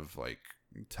 kind of like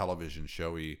television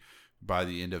showy. By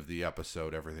the end of the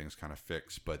episode, everything's kind of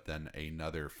fixed, but then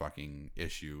another fucking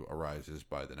issue arises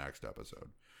by the next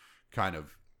episode. Kind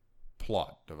of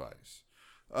plot device.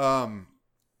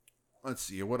 Let's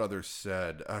see what others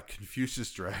said.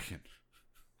 Confucius Dragon.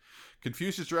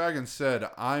 Confucius Dragon said,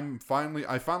 I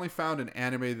finally found an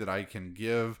anime that I can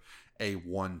give a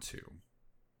 1 to.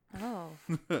 Oh.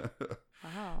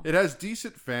 Wow. It has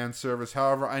decent fan service.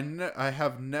 However, I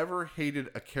have never hated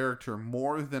a character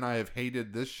more than I have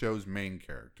hated this show's main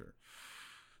character.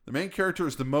 The main character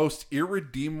is the most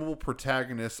irredeemable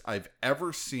protagonist I've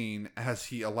ever seen, as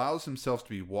he allows himself to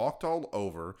be walked all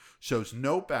over, shows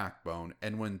no backbone,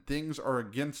 and when things are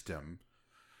against him,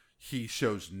 he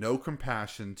shows no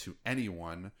compassion to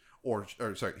anyone,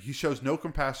 he shows no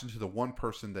compassion to the one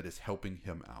person that is helping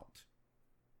him out.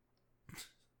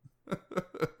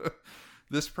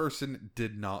 This person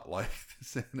did not like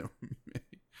this anime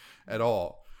at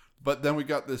all. But then we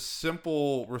got this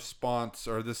simple response,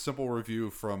 or this simple review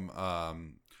from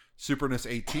Superness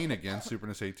 18 again.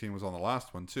 Superness 18 was on the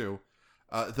last one too.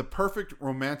 The perfect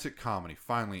romantic comedy,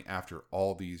 finally, after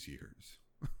all these years.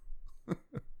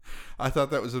 I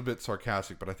thought that was a bit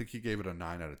sarcastic, but I think he gave it a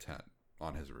 9 out of 10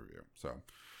 on his review. So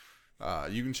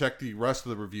you can check the rest of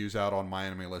the reviews out on My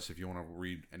Anime List if you want to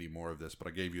read any more of this. But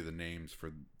I gave you the names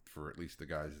for at least the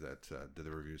guys that did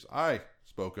the reviews I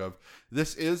spoke of.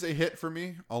 This is a hit for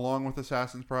me, along with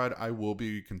Assassin's Pride. I will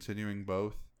be continuing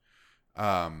both.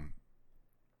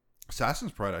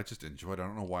 Assassin's Pride, I just enjoyed. I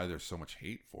don't know why there's so much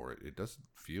hate for it. It doesn't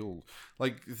feel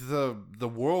like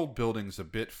the world building's a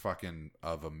bit fucking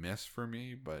of a miss for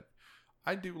me, but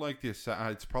I do like the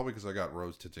it's probably because I got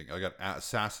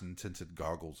assassin tinted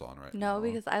goggles on right now. No,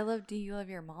 because I love Do You Love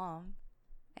Your Mom?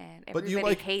 And but everybody you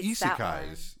like hates that one.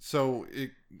 isekais, so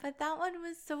But that one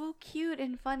was so cute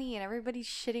and funny, and everybody's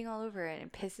shitting all over it,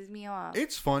 and it pisses me off.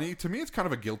 it's funny to me. It's kind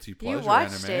of a guilty pleasure. You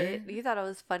watched anime. it. You thought it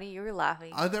was funny. You were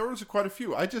laughing. There was quite a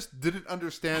few. I just didn't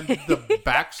understand the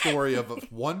backstory of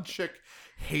one chick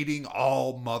hating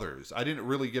all mothers. I didn't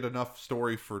really get enough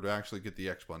story to actually get the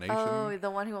explanation. Oh, the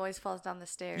one who always falls down the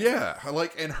stairs. Yeah,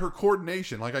 and her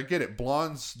coordination. Like, I get it.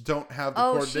 Blondes don't have the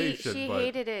coordination. She but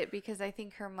hated it because I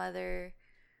think her mother,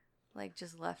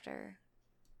 just left her,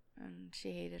 and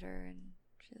she hated her, and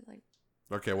she's like.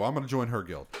 Okay, well, I'm gonna join her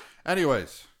guild.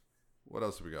 Anyways, what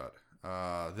else have we got?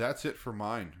 That's it for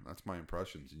mine. That's my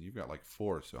impressions, and you've got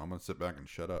 4, so I'm gonna sit back and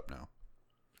shut up now.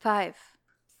 5.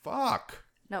 Fuck.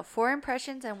 No, 4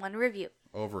 impressions and 1 review.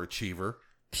 Overachiever.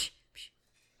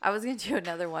 I was gonna do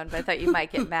another one, but I thought you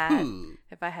might get mad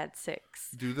if I had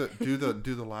 6. Do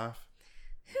the laugh.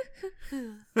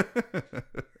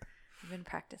 I've been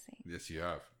practicing. Yes, you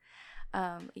have.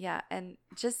 Yeah, and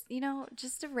just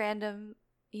a random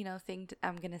thing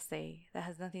I'm gonna say that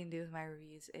has nothing to do with my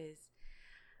reviews is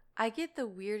I get the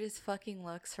weirdest fucking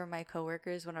looks from my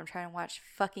coworkers when I'm trying to watch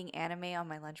fucking anime on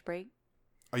my lunch break.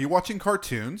 Are you watching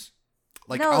cartoons?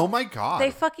 No, oh my god.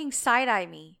 They fucking side-eye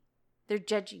me. They're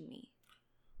judging me.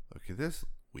 Look at this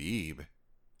weeb.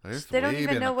 They don't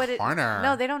even know what corner.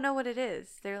 No, they don't know what it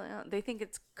is. They think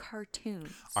it's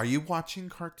cartoons. Are you watching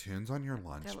cartoons on your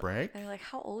lunch break? They're like,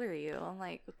 how old are you? I'm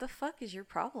like, what the fuck is your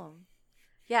problem?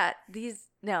 Yeah,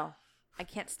 no, I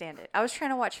can't stand it. I was trying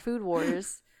to watch Food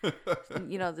Wars,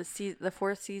 the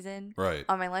 4th season, right,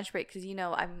 on my lunch break because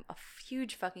I'm a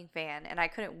huge fucking fan and I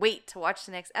couldn't wait to watch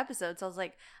the next episode. So I was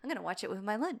like, I'm gonna watch it with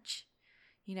my lunch.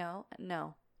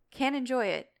 No, can't enjoy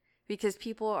it because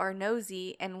people are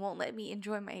nosy and won't let me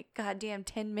enjoy my goddamn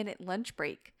 10-minute lunch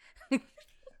break.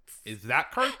 Is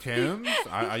that cartoons?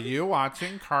 Are you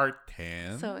watching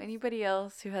cartoons? So anybody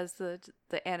else who has the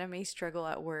anime struggle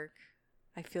at work,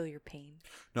 I feel your pain.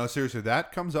 No, seriously,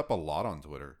 that comes up a lot on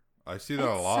Twitter. I see that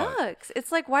a lot. It sucks.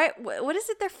 It's like, why? What is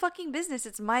it their fucking business?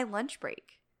 It's my lunch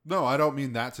break. No, I don't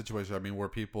mean that situation. I mean where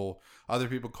other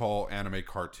people call anime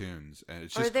cartoons, and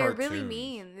it's just or they're cartoons. really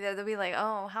mean. They'll be like,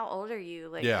 "Oh, how old are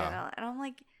you?" Yeah. And I'm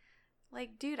like,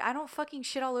 dude, I don't fucking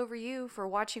shit all over you for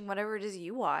watching whatever it is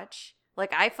you watch.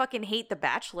 Like, I fucking hate The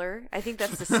Bachelor. I think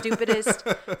that's the stupidest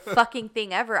fucking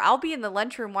thing ever. I'll be in the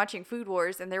lunchroom watching Food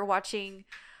Wars and they're watching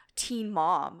Teen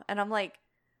Mom. And I'm like,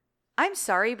 I'm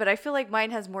sorry, but I feel like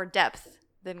mine has more depth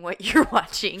than what you're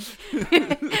watching.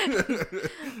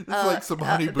 It's like some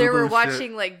Honey Boo Boo They were shit.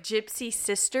 watching like Gypsy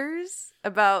Sisters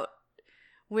about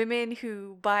women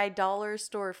who buy dollar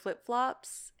store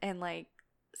flip-flops and like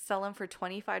sell them for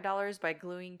 $25 by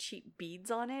gluing cheap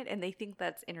beads on it, and they think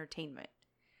that's entertainment.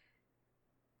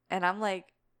 And I'm like,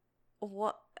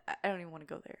 what? I don't even want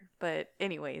to go there. But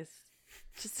anyways,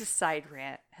 just a side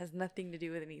rant. Has nothing to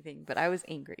do with anything, but I was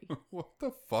angry. What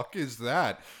the fuck is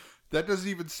that? That doesn't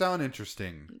even sound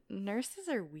interesting. Nurses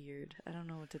are weird. I don't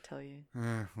know what to tell you.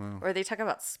 Well, Or they talk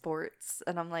about sports,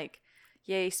 and I'm like,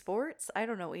 yay, sports? I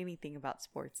don't know anything about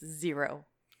sports. Zero.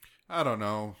 I don't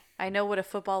know. I know what a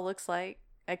football looks like.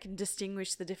 I can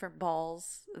distinguish the different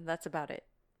balls, and that's about it.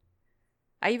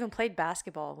 I even played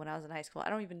basketball when I was in high school. I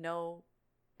don't even know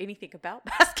anything about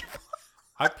basketball.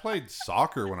 I played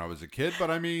soccer when I was a kid,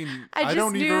 but I mean, I just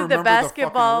don't even knew remember the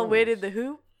basketball the win fucking in the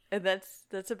hoop, and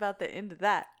that's about the end of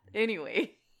that. Anyway, rules.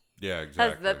 Yeah,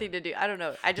 exactly. has nothing to do. I don't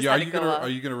know. I just Yeah, had to go up. are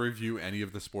you gonna review any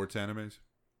of the sports animes?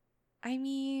 I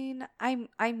mean,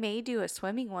 I may do a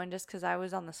swimming one just because I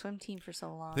was on the swim team for so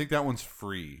long. I think that one's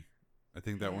free. I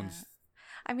think that Yeah. one's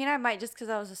I mean, I might just because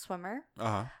I was a swimmer,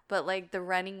 uh-huh. but like the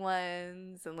running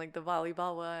ones and like the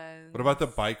volleyball ones. What about the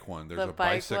bike one? There's the a bike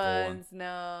bicycle ones?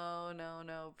 No.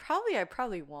 I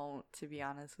probably won't, to be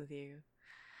honest with you.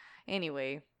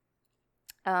 Anyway,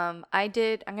 I'm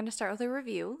gonna start with a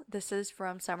review. This is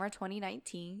from summer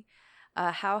 2019.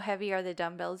 How heavy are the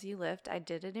dumbbells you lift? I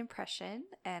did an impression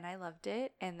and I loved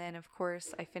it. And then of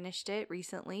course I finished it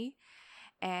recently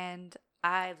and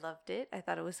I loved it. I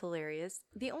thought it was hilarious.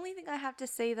 The only thing I have to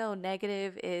say though,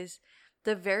 negative, is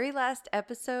the very last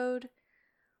episode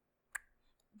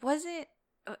wasn't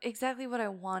exactly what I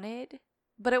wanted,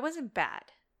 but it wasn't bad.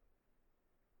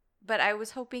 But I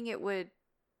was hoping it would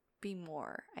be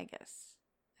more, I guess,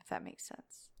 if that makes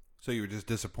sense. So you were just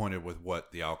disappointed with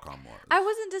what the outcome was. I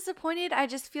wasn't disappointed. I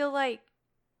just feel like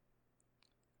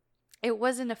it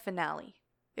wasn't a finale.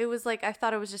 It was like I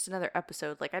thought it was just another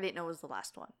episode. Like I didn't know it was the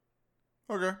last one.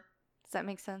 Okay. Does that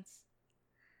make sense?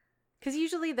 Because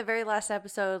usually the very last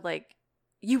episode, like,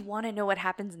 you want to know what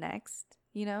happens next,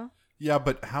 you know? Yeah,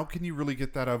 but how can you really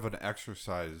get that out of an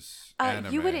exercise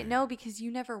anime? You wouldn't know because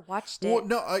you never watched it. Well,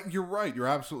 no, you're right. You're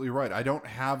absolutely right. I don't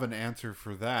have an answer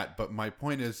for that. But my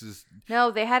point is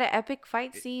No, they had an epic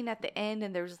fight scene at the end,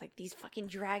 and there was like these fucking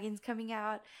dragons coming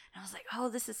out, and I was like, "Oh,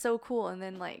 this is so cool!" And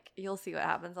then like you'll see what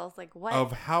happens. I was like, "What?"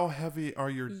 of how heavy are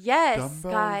your Yes,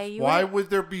 dumbbells? guy. You Why wouldn't- would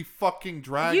there be fucking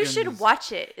dragons? You should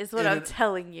watch it. Is what in I'm an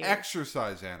telling you.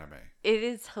 Exercise anime. It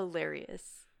is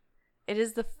hilarious. It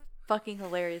is the fucking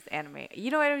hilarious anime.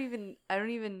 You know, I don't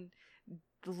even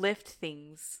lift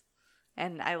things,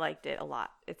 and I liked it a lot.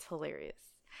 It's hilarious.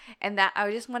 And that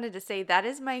I just wanted to say that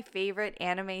is my favorite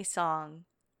anime song,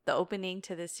 the opening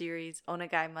to the series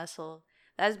Onegai Muscle.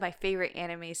 That is my favorite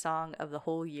anime song of the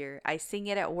whole year. I sing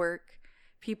it at work.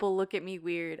 People look at me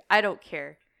weird. I don't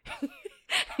care.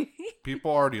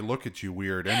 People already look at you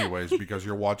weird anyways because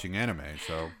you're watching anime,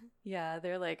 so Yeah,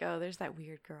 they're like, "Oh, there's that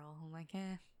weird girl." I'm like,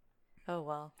 oh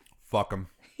well. fuck them.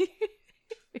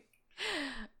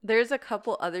 There's a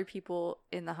couple other people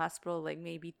in the hospital, like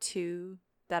maybe 2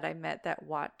 that I met that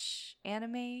watch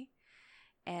anime,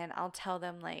 and I'll tell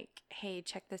them like, "Hey,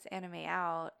 check this anime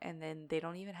out," and then they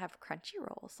don't even have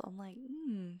Crunchyroll. So I'm like,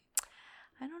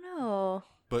 I don't know.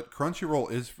 But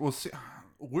Crunchyroll is, well, see,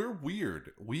 we're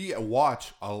weird. We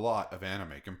watch a lot of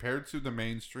anime compared to the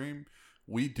mainstream.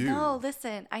 We do. No,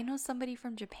 listen, I know somebody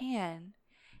from Japan.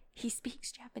 He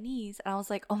speaks Japanese, and I was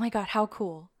like, "Oh my god, how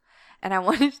cool!" And I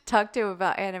wanted to talk to him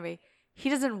about anime. He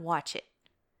doesn't watch it.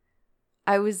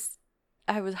 I was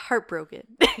heartbroken.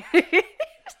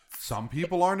 Some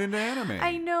people aren't into anime.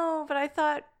 I know, but I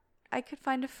thought I could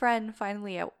find a friend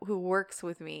finally who works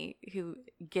with me who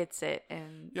gets it,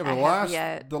 and Yeah,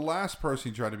 but the last person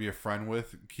you tried to be a friend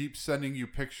with keeps sending you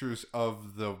pictures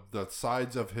of the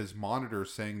sides of his monitor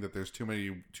saying that there's too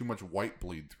much white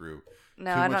bleed through.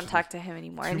 No, Too I much don't talk to him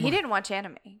anymore. too And he much- didn't watch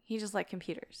anime. He just liked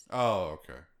computers. Oh,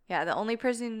 okay. Yeah, the only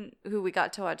person who we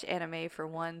got to watch anime for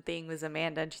one thing was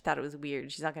Amanda, and she thought it was weird.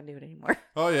 She's not gonna do it anymore.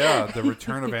 Oh yeah, the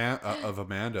return of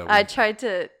Amanda. I tried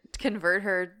to convert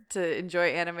her to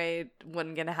enjoy anime. It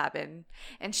wasn't gonna happen,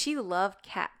 and she loved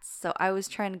cats. So I was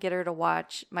trying to get her to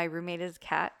watch My Roommate is a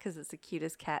Cat because it's the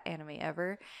cutest cat anime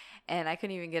ever, and I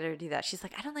couldn't even get her to do that. She's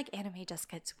like, "I don't like anime,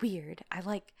 Jessica. It's weird. I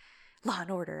like Law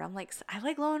and Order." I'm like, "I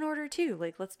like Law and Order too.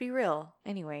 Like, let's be real."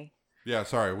 Anyway. Yeah,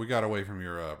 sorry, we got away from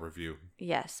your review.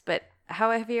 Yes, but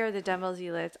How Heavy Are the Dumbbells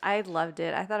You Lift? I loved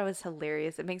it. I thought it was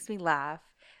hilarious. It makes me laugh.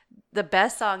 The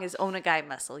best song is Onagai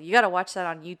Muscle. You got to watch that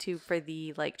on YouTube for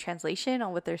the like translation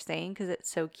on what they're saying because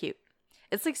it's so cute.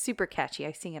 It's like super catchy.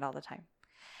 I sing it all the time.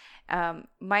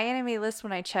 My anime list,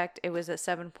 when I checked, it was a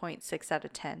 7.6 out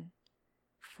of 10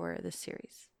 for this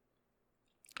series.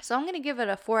 So I'm going to give it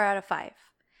a 4 out of 5.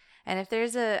 And if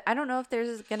there's I don't know if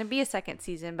there's going to be a second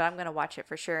season, but I'm going to watch it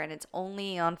for sure. And it's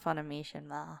only on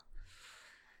Funimation.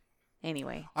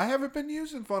 Anyway. I haven't been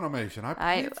using Funimation. I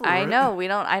paid for it. I know.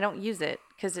 I don't use it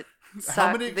because it sucks.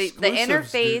 How many exclusives the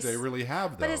interface, do they really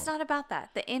have, though? But it's not about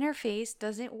that. The interface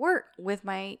doesn't work with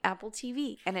my Apple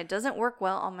TV, and it doesn't work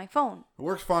well on my phone. It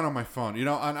works fine on my phone. You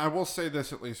know, and I will say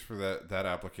this, at least for that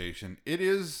application. It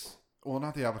is, well,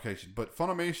 not the application, but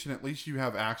Funimation, at least you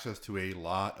have access to a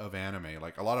lot of anime,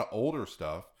 like a lot of older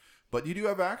stuff, but you do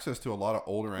have access to a lot of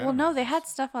older anime. Well, no, they had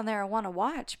stuff on there I want to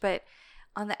watch, but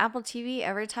on the Apple TV,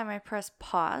 every time I press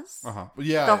pause,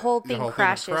 yeah, the whole thing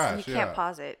crashes and you yeah. can't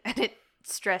pause it. And it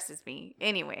stresses me.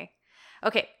 Anyway,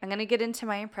 okay, I'm going to get into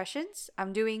my impressions.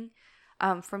 I'm doing,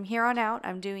 from here on out,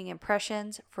 I'm doing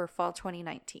impressions for fall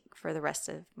 2019 for the rest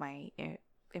of my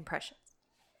impressions.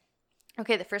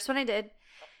 Okay, the first one I did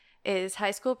is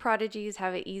High School Prodigies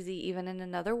Have It Easy Even in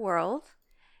Another World.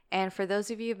 And for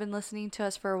those of you who have been listening to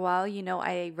us for a while, you know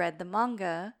I read the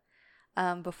manga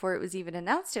before it was even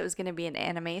announced it was going to be an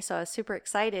anime. So I was super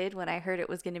excited when I heard it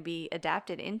was going to be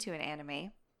adapted into an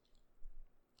anime.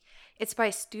 It's by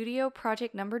Studio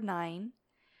Project Number 9.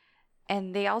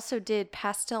 And they also did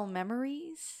Pastel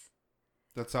Memories.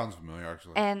 That sounds familiar,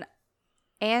 actually.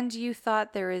 And You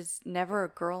Thought There Is Never a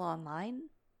Girl Online.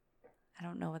 I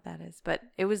don't know what that is, but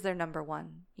it was their number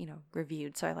one,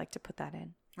 reviewed. So I like to put that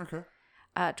in. Okay.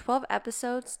 12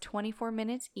 episodes, 24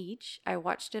 minutes each. I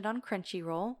watched it on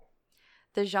Crunchyroll.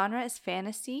 The genre is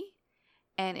fantasy,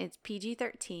 and it's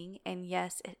PG-13. And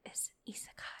yes, it is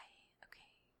isekai.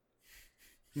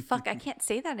 Okay. Fuck, I can't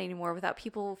say that anymore without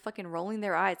people fucking rolling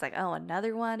their eyes like, oh,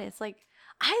 another one. It's like,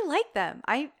 I like them.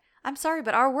 I'm sorry,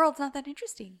 but our world's not that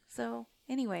interesting. So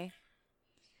anyway.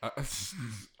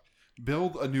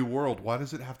 Build a new world. Why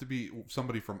does it have to be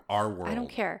somebody from our world? I don't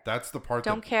care. That's the part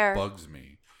that bugs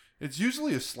me. It's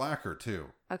usually a slacker, too.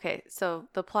 Okay, so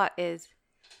the plot is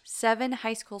 7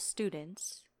 high school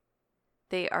students.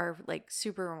 They are, like,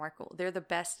 super remarkable. They're the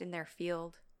best in their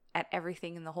field at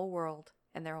everything in the whole world,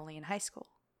 and they're only in high school.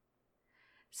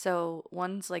 So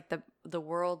one's, like, the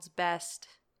world's best,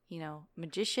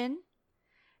 magician,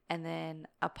 and then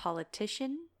a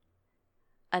politician,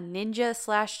 a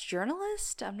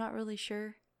ninja/journalist. I'm not really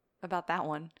sure about that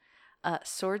one. A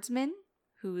swordsman,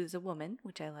 who is a woman,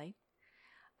 which I like.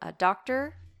 A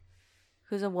doctor,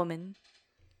 who's a woman.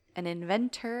 An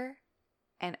inventor,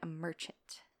 and a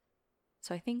merchant.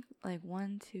 So I think like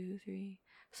 1, 2, 3.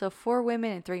 So 4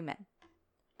 women and 3 men.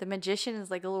 The magician is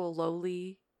like a little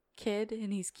lowly kid,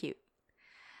 and he's cute.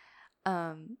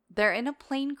 They're in a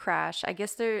plane crash. I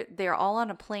guess they're all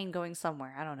on a plane going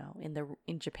somewhere. I don't know,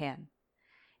 in Japan.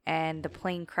 And the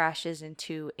plane crashes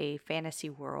into a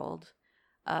fantasy world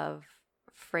of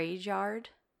Freyjard.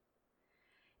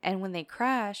 And when they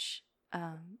crash,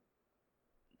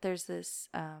 there's this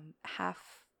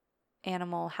half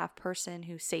animal, half person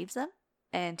who saves them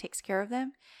and takes care of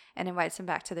them and invites them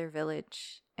back to their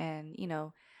village. And,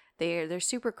 they're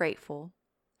super grateful.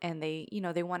 And they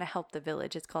want to help the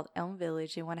village. It's called Elm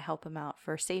Village. They want to help them out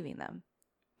for saving them.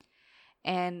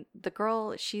 And the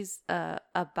girl, she's a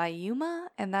Bayuma,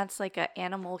 and that's like an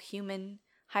animal-human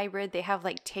hybrid. They have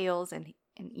like tails and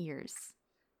ears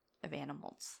of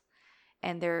animals.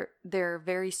 And they're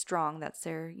very strong. That's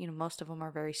their, most of them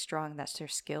are very strong. That's their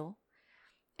skill.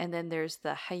 And then there's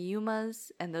the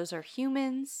Hayumas, and those are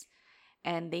humans.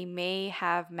 And they may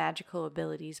have magical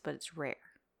abilities, but it's rare.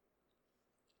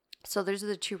 So those are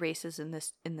the 2 races in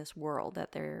this world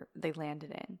that they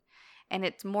landed in. And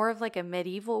it's more of like a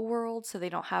medieval world, so they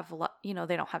don't have a lot, they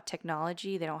don't have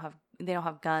technology, they don't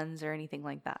have guns or anything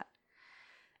like that.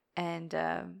 And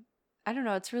I don't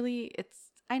know,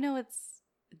 I know it's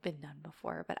been done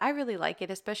before, but I really like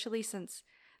it, especially since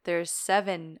there's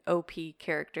 7 OP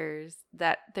characters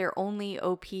that they're only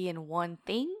OP in one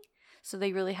thing, so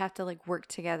they really have to like work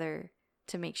together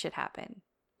to make shit happen,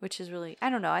 which is really, I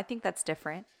don't know, I think that's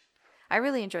different. I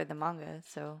really enjoyed the manga,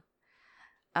 so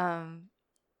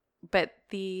but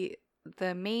the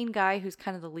main guy who's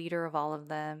kind of the leader of all of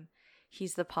them,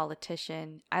 he's the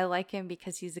politician. I like him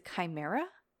because he's a chimera.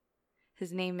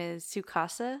 His name is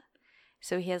Tsukasa.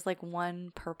 So he has like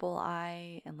 1 purple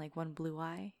eye and like 1 blue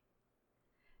eye.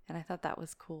 And I thought that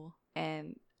was cool.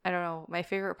 And I don't know, my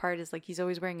favorite part is like he's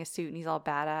always wearing a suit and he's all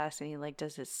badass and he like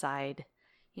does his side,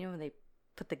 when they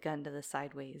put the gun to the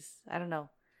sideways. I don't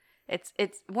know. It's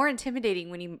more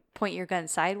intimidating when you point your gun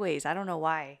sideways. I don't know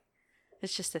why.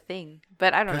 It's just a thing.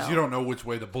 But I don't know. Because you don't know which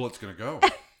way the bullet's going to go.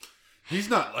 He's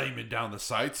not aiming down the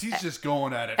sights. He's just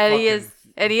going at it.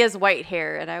 And he has white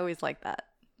hair, and I always like that.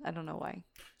 I don't know why.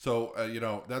 So,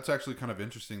 that's actually kind of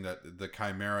interesting that the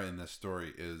Chimera in this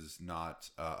story is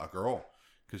not a girl.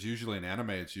 Because usually in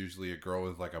anime, it's usually a girl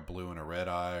with like a blue and a red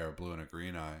eye or a blue and a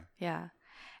green eye. Yeah.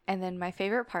 And then my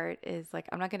favorite part is, like,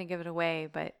 I'm not going to give it away,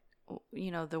 but,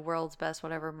 the world's best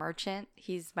whatever merchant,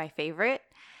 he's my favorite.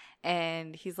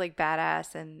 And he's, like,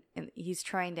 badass, and he's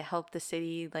trying to help the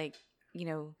city, like,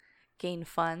 gain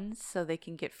funds so they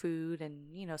can get food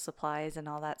and, supplies and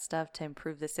all that stuff to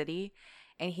improve the city.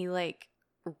 And he, like,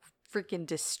 freaking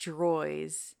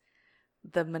destroys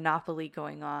the monopoly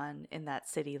going on in that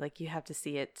city. Like, you have to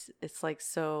see it. It's like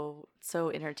so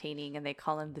entertaining, and they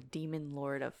call him the Demon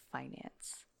Lord of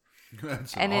Finance.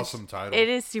 That's an awesome title. It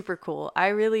is super cool. I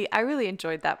really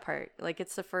enjoyed that part. Like,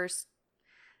 it's the first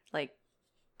like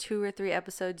 2 or 3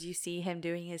 episodes you see him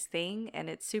doing his thing, and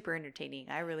it's super entertaining.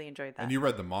 I really enjoyed that. And you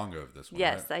read the manga of this one?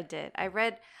 Yes, right? I did. I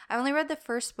only read the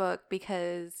first book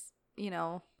because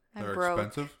I'm They're broke.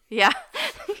 expensive? Yeah.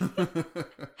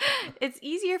 It's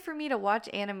easier for me to watch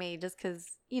anime just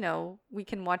because, we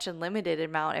can watch a limited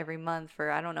amount every month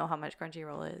for, I don't know how much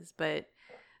Crunchyroll is, but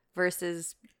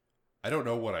versus I don't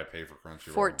know what I pay for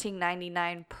Crunchyroll.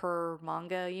 $14.99 per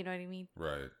manga, you know what I mean?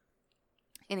 Right.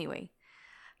 Anyway,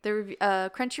 the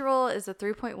Crunchyroll is a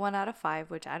 3.1 out of 5,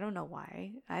 which I don't know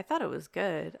why. I thought it was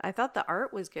good. I thought the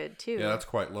art was good too. Yeah, that's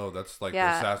quite low. That's like the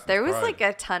yeah. Assassin's There was Pride. like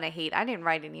a ton of hate. I didn't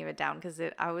write any of it down because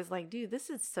I was like, dude,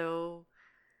 this is so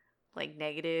like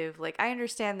negative. Like, I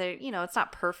understand that it's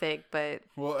not perfect, but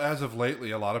Well, as of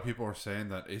lately, a lot of people are saying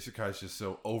that isekai is just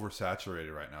so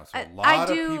oversaturated right now. So a lot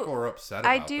of people are upset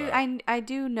about that. I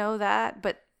do know that,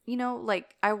 but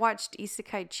like, I watched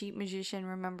Isekai Cheat Magician,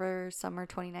 remember, summer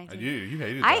 2019? You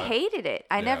hated that. I hated it.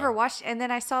 I Yeah. never watched, and then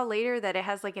I saw later that it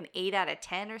has like an 8 out of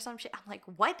 10 or some shit. I'm like,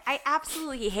 what? I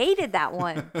absolutely hated that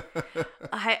one.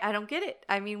 I don't get it.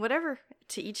 I mean, whatever.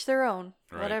 To each their own.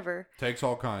 Right. Whatever. Takes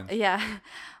all kinds. Yeah.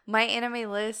 My anime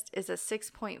list is a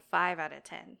 6.5 out of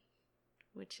 10,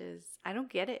 which is, I don't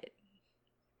get it.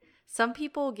 Some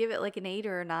people give it like an 8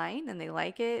 or a 9 and they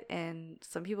like it, and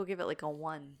some people give it like a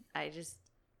 1.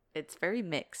 It's very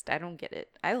mixed. I don't get it.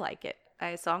 I like it.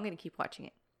 So I'm going to keep watching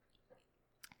it.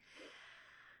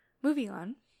 Moving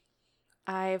on.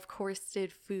 I, of course,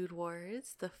 did Food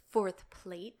Wars, the 4th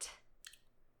plate,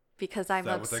 because I'm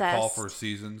obsessed. Is that what they call for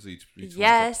seasons? Each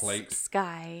yes, one's a plate?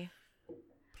 Sky.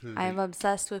 I'm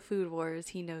obsessed with Food Wars.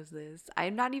 He knows this.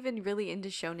 I'm not even really into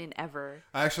shonen ever.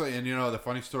 Actually, and the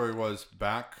funny story was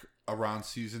back around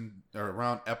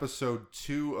episode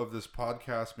 2 of this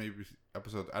podcast, maybe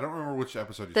episode, I don't remember which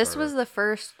episode you This started. was the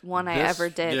first one I ever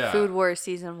did. Yeah. Food Wars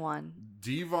season 1.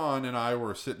 Devon and I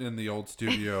were sitting in the old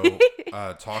studio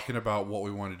talking about what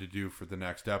we wanted to do for the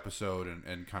next episode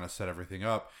and kind of set everything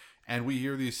up. And we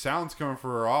hear these sounds coming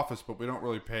from her office, but we don't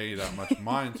really pay that much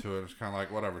mind to it. It's kind of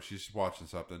like, whatever, she's watching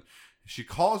something. She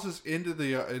calls us into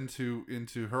the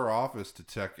into her office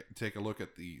to take a look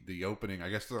at the opening. I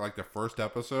guess they're like the first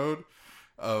episode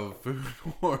of Food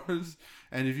Wars.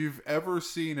 And if you've ever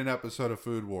seen an episode of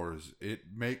Food Wars, it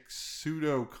makes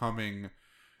pseudo coming.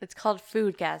 It's called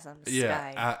Foodgasm,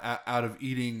 Sky. Yeah, out of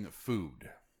eating food.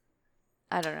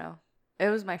 I don't know. It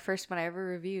was my first one I ever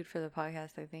reviewed for the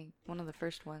podcast, I think. One of the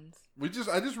first ones.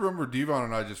 I just remember Devon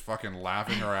and I just fucking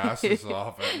laughing our asses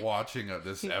off at watching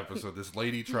this episode. This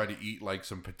lady tried to eat like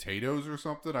some potatoes or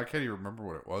something. I can't even remember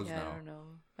what it was now. I don't know.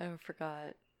 I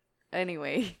forgot.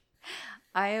 Anyway,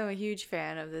 I am a huge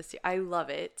fan of this. I love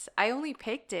it. I only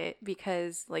picked it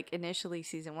because, like, initially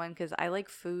season 1, because I like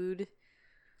food,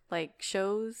 like,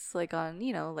 shows, like on,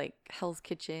 like Hell's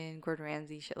Kitchen, Gordon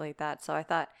Ramsay, shit like that. So I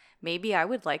thought maybe I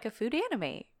would like a food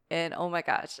anime. And oh my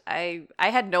gosh, I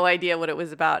had no idea what it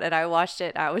was about. And I watched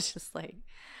it. I was just like,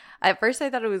 at first I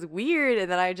thought it was weird, and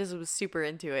then I just was super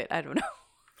into it. I don't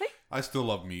know. I still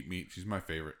love Meat. She's my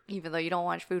favorite. Even though you don't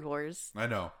watch Food Wars. I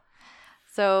know.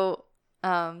 So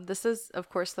this is, of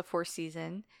course, the 4th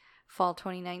season. Fall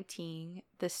 2019.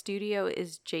 The studio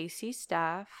is JC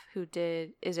Staff, who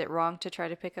did Is It Wrong to Try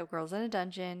to Pick Up Girls in a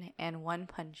Dungeon and One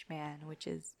Punch Man, which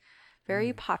is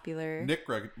very popular. Nick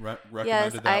recommended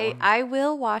yes, that one. I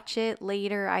will watch it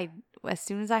later. As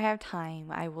soon as I have time,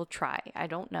 I will try. I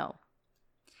don't know.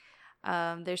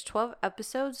 There's 12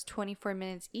 episodes, 24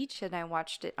 minutes each, and I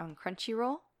watched it on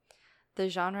Crunchyroll. The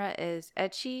genre is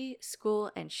ecchi,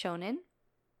 school, and shonen.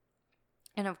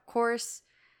 And of course,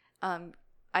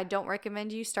 I don't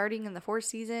recommend you starting in the fourth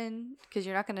season because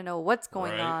you're not going to know what's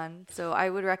going Right. on. So I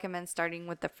would recommend starting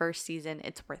with the first season.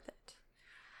 It's worth it.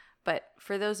 But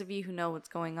for those of you who know what's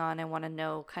going on and want to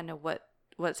know kind of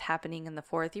what's happening in the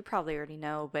fourth, you probably already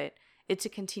know, but it's a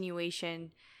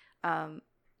continuation.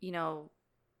 You know,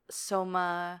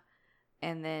 Soma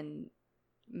and then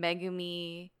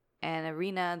Megumi and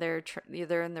Arena,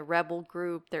 they're in the rebel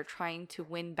group. They're trying to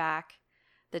win back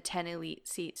the 10 elite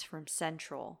seats from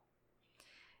Central.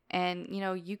 And, you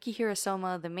know, Yukihiro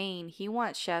Soma, the main, he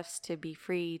wants chefs to be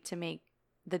free to make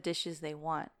the dishes they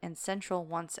want. And Central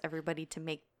wants everybody to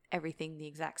make everything the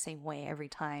exact same way every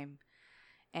time.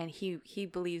 And he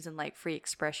believes in, like, free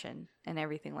expression and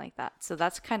everything like that. So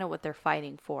that's kind of what they're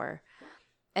fighting for.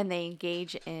 And they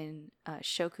engage in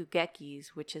shokugekis,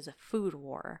 which is a food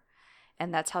war.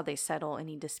 And that's how they settle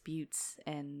any disputes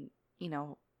and, you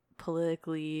know,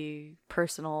 politically,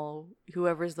 personal,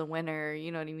 whoever's the winner,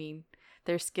 you know what I mean?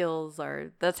 Their skills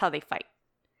that's how they fight.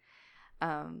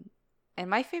 And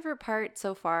my favorite part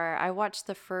so far, I watched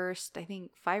the first, I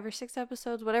think 5 or 6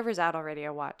 episodes, whatever's out already,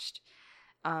 I watched.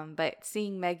 But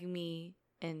seeing Megumi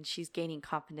and she's gaining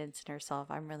confidence in herself,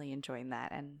 I'm really enjoying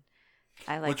that. And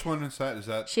I like. Which one is that? Is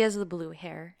that? She has the blue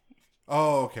hair.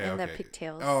 Oh, okay. And okay. the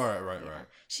pigtails. Oh, right.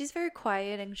 She's very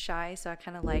quiet and shy, so I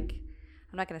kind of like.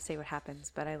 I'm not gonna say what happens,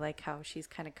 but I like how she's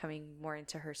kind of coming more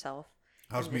into herself.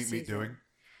 How's Meat doing?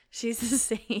 She's the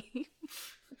same.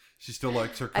 She still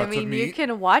likes her cuts of meat? You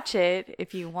can watch it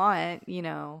if you want, you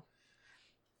know.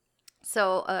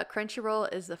 So,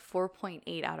 Crunchyroll is a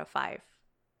 4.8 out of 5.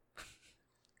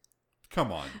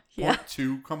 Come on. Yeah.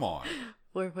 2, come on.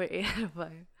 4.8 out of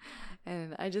 5.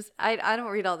 And I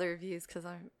don't read all the reviews because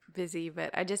I'm busy,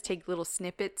 but I just take little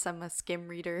snippets. I'm a skim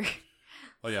reader.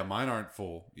 Oh, yeah, mine aren't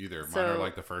full either. Mine So, are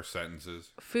like the first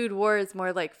sentences. Food War is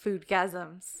more like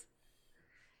foodgasms.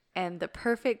 And the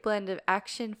perfect blend of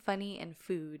action, funny, and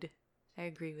food. I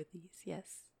agree with these,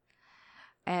 yes.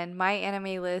 And my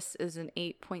anime list is an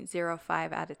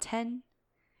 8.05 out of 10.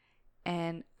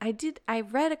 And I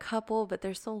read a couple, but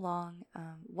they're so long.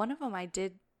 One of them I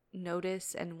did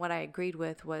notice, and what I agreed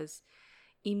with was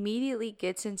immediately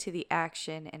gets into the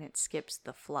action and it skips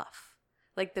the fluff.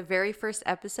 Like the very first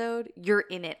episode, you're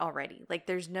in it already. Like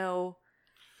there's no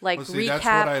recap. That's what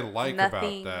I like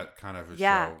nothing. about that kind of a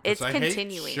Yeah, show. it's I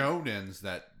continuing. hate shonens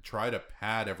that try to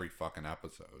pad every fucking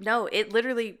episode. No, it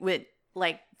literally went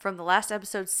like from the last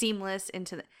episode seamless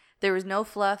into there was no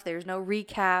fluff, there was no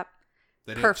recap.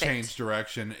 They didn't Perfect. change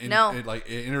direction. It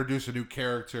introduce a new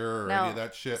character or any of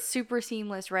that shit. Super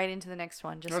seamless right into the next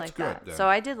one, just That's like good, that. then. So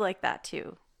I did like that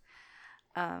too.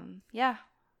 Yeah,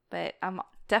 but I'm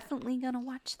definitely gonna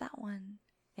watch that one.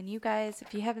 And you guys,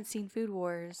 if you haven't seen Food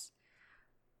Wars,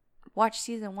 watch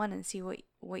season 1 and see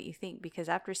what you think. Because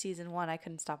after season 1, I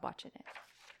couldn't stop watching it.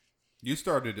 You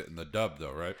started it in the dub,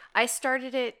 though, right? I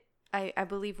started it, I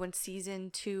believe, when season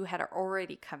 2 had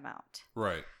already come out.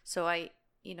 Right. So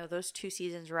those 2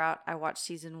 seasons were out. I watched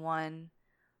season 1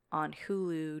 on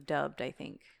Hulu dubbed, I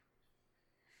think.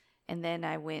 And then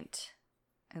I went,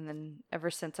 and then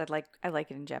ever since I like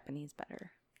it in Japanese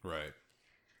better. Right.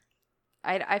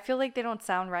 I feel like they don't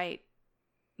sound right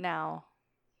now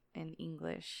in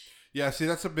English. Yeah, see,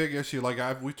 that's a big issue.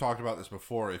 Like we've talked about this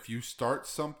before. If you start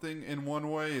something in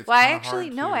one way, it's I actually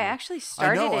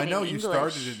started it I know in you English.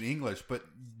 started it in English, but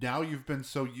now you've been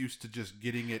so used to just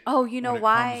getting it. Oh, you know when it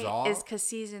why? comes off. Is because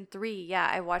season 3. Yeah,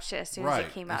 I watched it as soon as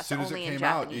it came out. As soon as only it came in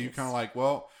out, Japanese. you kind of like,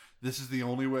 well, this is the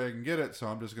only way I can get it, so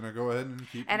I'm just gonna go ahead and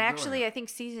keep. And doing actually, it. I think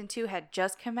season 2 had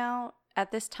just come out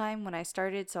at this time when I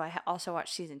started, so I also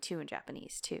watched season 2 in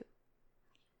Japanese too.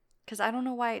 Because I don't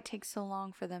know why it takes so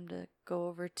long for them to go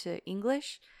over to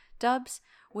English dubs,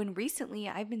 when recently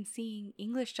I've been seeing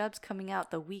English dubs coming out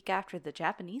the week after the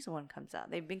Japanese one comes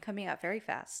out. They've been coming out very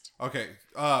fast. Okay,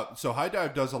 so High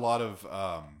Dive does a lot of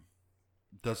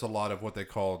what they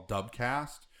call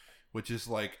dubcast, which is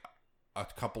like a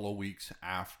couple of weeks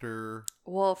after.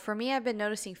 Well, for me, I've been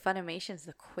noticing Funimation's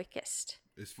the quickest.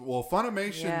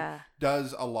 Funimation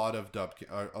does a lot of dubbing.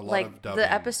 The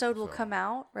episode will come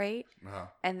out, right? Uh-huh.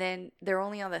 And then they're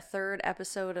only on the 3rd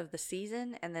episode of the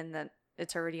season, and then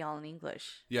it's already all in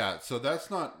English. Yeah, so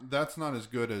that's not as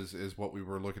good as what we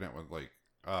were looking at with like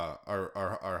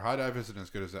our High Dive isn't as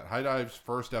good as that. High Dive's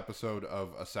first episode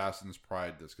of Assassin's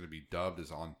Pride that's going to be dubbed is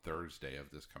on Thursday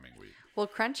of this coming week. Well,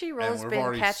 Crunchyroll's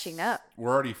been catching up.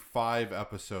 We're already 5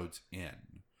 episodes in.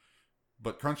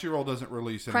 But Crunchyroll doesn't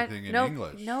release anything in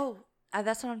English. No,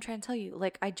 that's what I'm trying to tell you.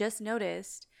 Like, I just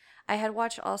noticed I had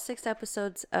watched all 6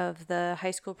 episodes of the High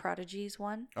School Prodigies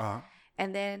one. Uh-huh.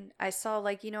 And then I saw,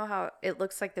 like, you know how it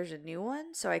looks like there's a new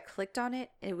one? So I clicked on it.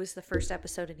 It was the first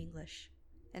episode in English.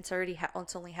 It's already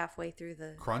it's only halfway through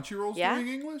the. Crunchyroll's Yeah. doing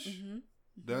English. Mm-hmm.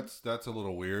 That's a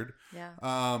little weird. Yeah.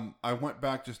 I went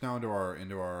back just now into our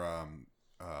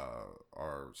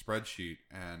spreadsheet,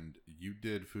 and you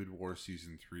did Food Wars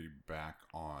season 3 back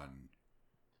on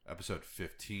episode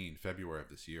 15, February of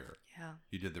this year. Yeah.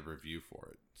 You did the review for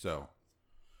it, so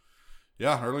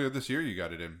yeah, earlier this year you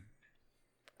got it in.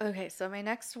 Okay, so my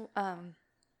next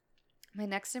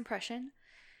impression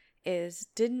is,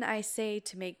 didn't I say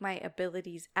to make my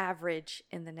abilities average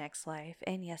in the next life?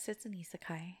 And yes, it's an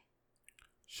isekai.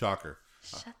 Shocker.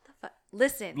 Shut the fuck.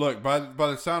 Listen. Look, by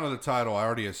the sound of the title, I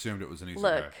already assumed it was an isekai.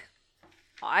 Look,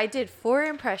 I did 4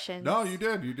 impressions. No, you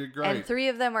did. You did great. And 3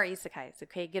 of them are isekais.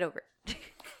 Okay, get over it.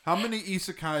 How many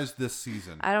isekais this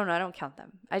season? I don't know. I don't count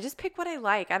them. I just pick what I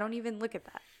like. I don't even look at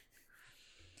that.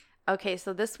 Okay,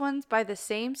 so this one's by the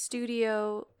same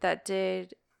studio that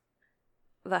did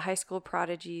the High School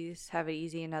Prodigies Have It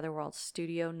Easy in Other Worlds,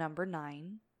 Studio Number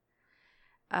 9,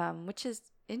 which is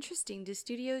interesting. Do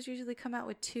studios usually come out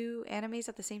with 2 animes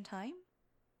at the same time?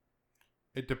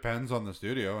 It depends on the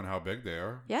studio and how big they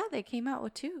are. Yeah, they came out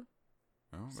with 2.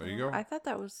 Oh, So there you go. I thought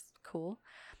that was cool.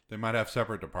 They might have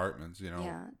separate departments, you know.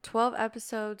 Yeah, 12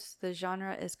 episodes. The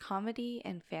genre is comedy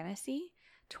and fantasy,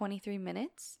 23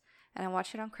 minutes. And I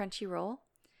watched it on Crunchyroll.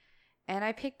 And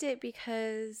I picked it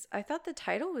because I thought the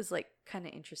title was like kind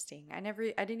of interesting. I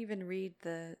didn't even read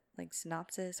the like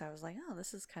synopsis. I was like, oh,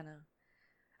 this is kind of,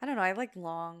 I don't know. I like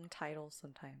long titles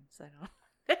sometimes. I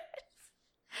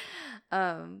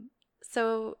don't.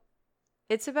 So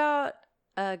it's about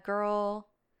a girl,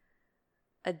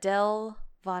 Adele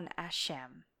von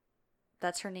Ascham.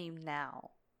 That's her name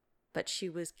now, but she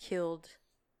was killed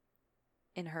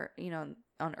in her,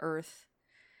 on Earth,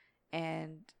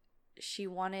 and she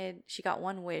got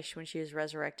one wish when she was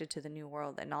resurrected to the new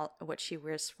world, and all what she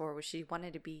wished for was she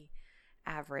wanted to be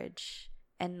average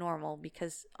and normal,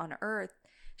 because on Earth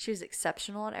she was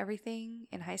exceptional at everything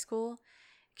in high school,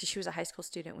 because she was a high school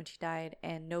student when she died,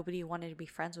 and nobody wanted to be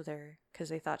friends with her because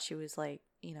they thought she was like,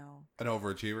 an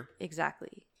overachiever.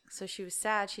 Exactly. So she was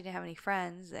sad she didn't have any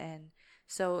friends, and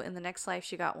so in the next life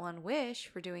she got one wish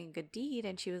for doing a good deed,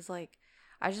 and she was like,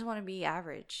 I just want to be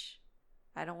average.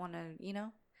 I don't want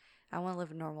to, I want to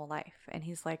live a normal life. And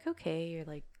he's like, okay, you're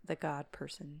like the god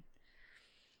person.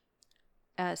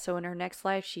 So in her next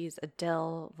life, she's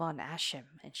Adele von Ascham,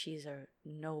 and she's a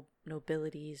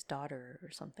nobility's daughter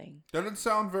or something. That doesn't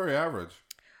sound very average.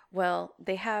 Well,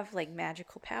 they have like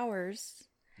magical powers,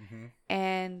 mm-hmm.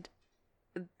 and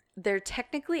they're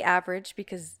technically average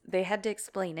because they had to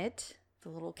explain it. The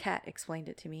little cat explained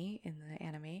it to me in the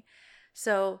anime.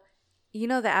 So,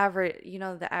 the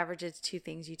average is 2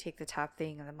 things. You take the top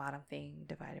thing and the bottom thing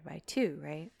divided by 2,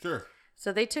 right? Sure.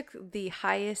 So they took the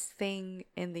highest thing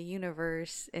in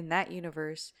that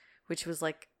universe, which was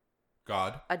like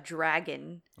God, a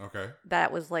dragon. Okay.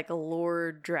 That was like a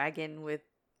lord dragon with,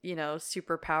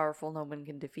 super powerful, no one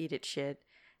can defeat it shit.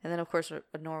 And then, of course,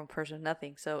 a normal person,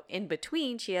 nothing. So in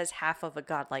between, she has half of a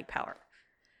godlike power.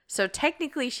 So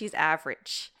technically, she's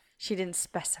average. She didn't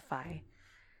specify.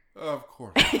 Of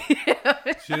course.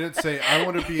 She didn't say, I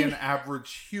want to be an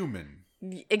average human.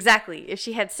 Exactly. If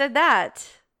she had said that,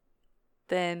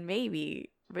 then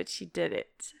maybe, but she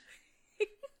didn't.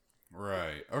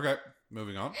 Right. Okay.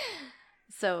 Moving on.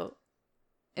 So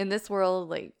in this world,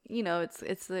 like,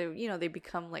 it's the, they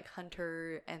become like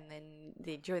hunter, and then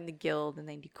they join the guild and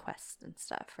they do quests and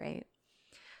stuff, right?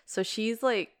 So she's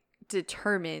like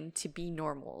determined to be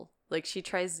normal. Like, she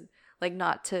tries like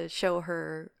not to show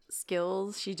her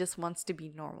skills. She just wants to be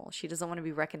normal. She doesn't want to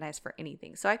be recognized for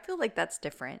anything. So I feel like that's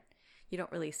different. You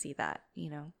don't really see that,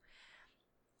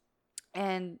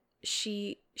 And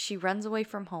she runs away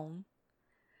from home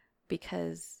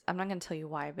because I'm not going to tell you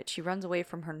why, but she runs away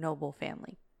from her noble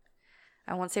family.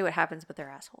 I won't say what happens, but they're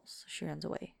assholes. So she runs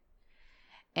away.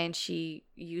 And she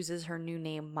uses her new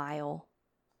name, Mile.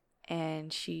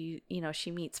 And she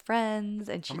meets friends,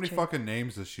 and she How many fucking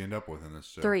names does she end up with in this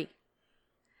show? 3.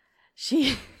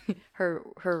 She her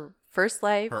first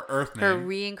life, her Earth name, her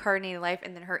reincarnated life,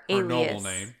 and then her alias, noble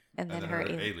name, and then her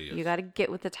alias. You got to get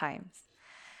with the times.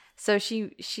 So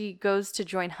she goes to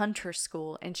join hunter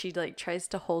school, and she like tries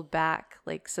to hold back,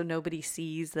 like, so nobody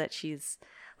sees that she's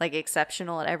like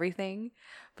exceptional at everything.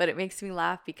 But it makes me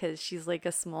laugh because she's like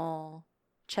a small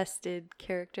chested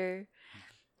character,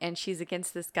 and she's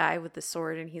against this guy with the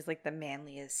sword, and he's like the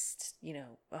manliest,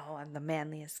 I'm the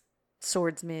manliest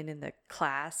swordsman in the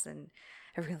class, and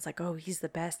everyone's like, oh, he's the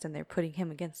best, and they're putting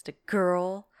him against a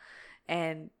girl,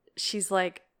 and she's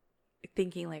like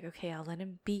thinking like, okay, I'll let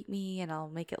him beat me and I'll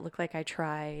make it look like I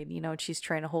tried, and she's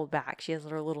trying to hold back. She has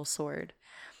her little sword,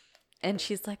 And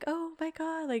she's like, oh my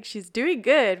God, like she's doing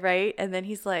good, right? And then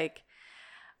he's like,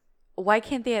 why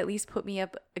can't they at least put me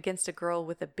up against a girl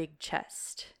with a big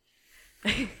chest?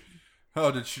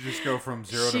 Oh, did she just go from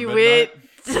 0 She to went midnight?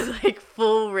 to like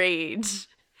full rage.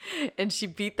 And she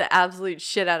beat the absolute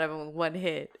shit out of him with one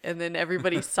hit. And then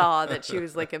everybody saw that she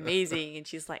was like amazing. And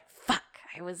she's like, fuck,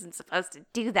 I wasn't supposed to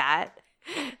do that.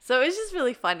 So it's just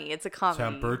really funny. It's a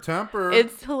comedy. Temper.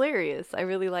 It's hilarious. I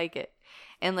really like it.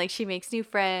 And like she makes new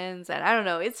friends. And I don't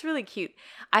know. It's really cute.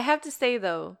 I have to say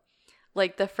though,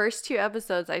 like the first 2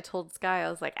 episodes, I told Sky, I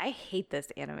was like, I hate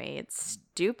this anime. It's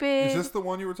stupid. Is this the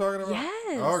one you were talking about?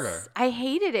 Yes. Okay. I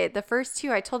hated it. The first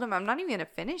 2, I told him I'm not even going to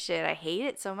finish it. I hate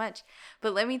it so much.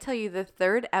 But let me tell you, the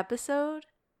 3rd episode,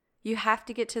 you have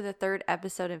to get to the 3rd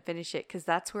episode and finish it because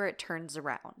that's where it turns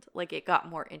around. Like it got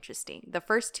more interesting. The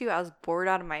first 2, I was bored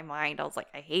out of my mind. I was like,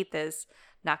 I hate this.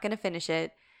 Not going to finish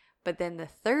it. But then the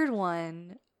 3rd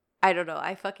one, I don't know.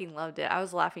 I fucking loved it. I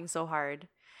was laughing so hard.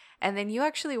 And then you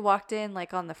actually walked in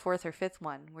like on the 4th or 5th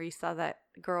one where you saw that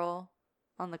girl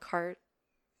on the cart.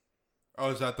 Oh,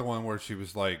 is that the one where she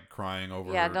was like crying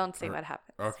over? Yeah, don't say what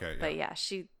happens. Okay, But yeah,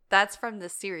 that's from the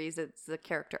series. It's the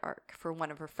character arc for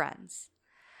one of her friends.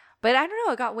 But I don't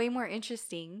know, it got way more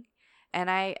interesting,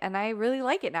 and I really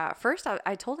like it now. At first,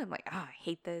 I told him like, I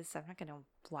hate this. I'm not gonna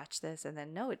watch this. And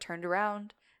then no, it turned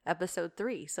around episode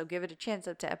 3. So give it a chance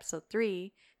up to episode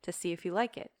 3 to see if you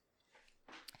like it.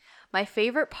 My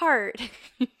favorite part,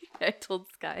 I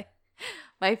told Sky,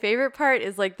 my favorite part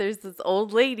is like there's this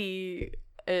old lady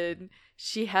and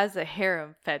she has a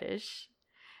harem fetish.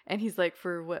 And he's like,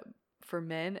 for what? For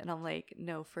men? And I'm like,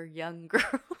 no, for young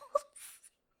girls.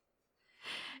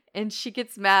 And she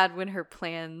gets mad when her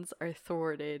plans are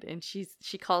thwarted. And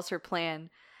she calls her plan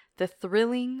the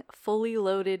thrilling, fully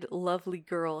loaded, lovely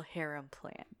girl harem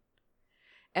plan.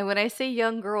 And when I say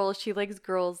young girl, she likes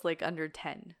girls like under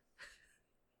 10.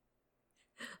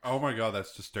 Oh my God,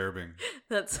 that's disturbing.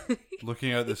 That's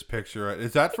Looking at this picture.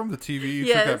 Is that from the TV? You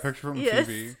Yes, took that picture from the yes.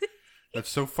 TV? That's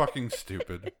so fucking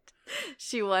stupid.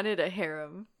 She wanted a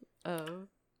harem.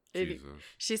 Jesus.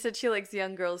 She said she likes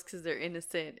young girls because they're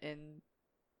innocent, and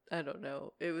I don't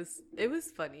know. It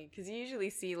was funny because you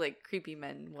usually see like creepy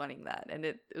men wanting that, and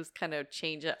it was kind of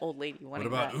change an old lady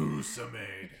wanting What about that.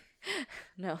 Usame?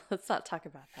 No, let's not talk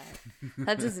about that.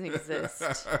 That doesn't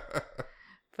exist.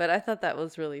 But I thought that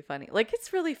was really funny. Like,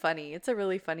 it's really funny. It's a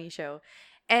really funny show.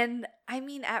 And I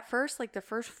mean, at first, like the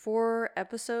first 4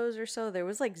 episodes or so, there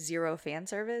was like 0 fan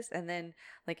service. And then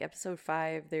like episode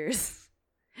 5, there's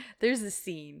a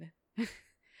scene.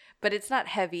 But it's not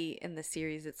heavy in the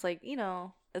series. It's like,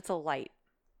 it's a light.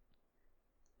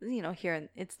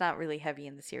 It's not really heavy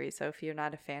in the series. So if you're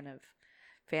not a fan of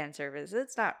fan service,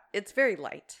 it's very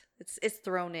light. It's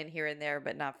thrown in here and there,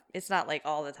 but it's not like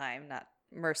all the time, not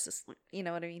mercilessly, you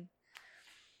know what I mean?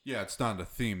 Yeah, it's not a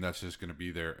theme that's just going to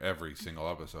be there every single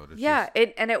episode.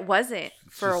 It's it wasn't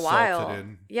for a while.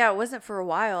 Yeah, it wasn't for a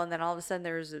while, and then all of a sudden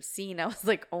there was a scene. I was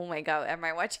like, oh my God, am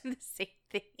I watching the same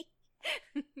thing?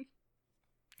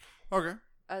 Okay.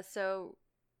 So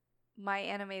my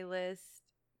anime list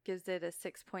gives it a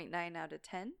 6.9 out of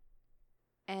 10,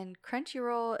 and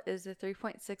Crunchyroll is a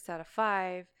 3.6 out of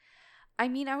 5. I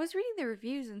mean, I was reading the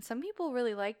reviews and some people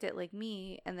really liked it, like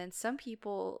me. And then some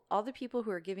people, all the people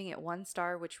who are giving it 1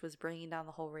 star, which was bringing down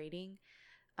the whole rating,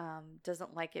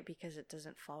 doesn't like it because it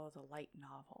doesn't follow the light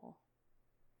novel.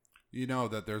 You know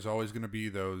that there's always going to be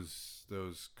those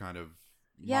kind of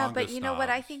but you know what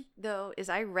I think though is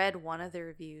I read one of the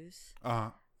reviews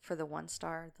for the 1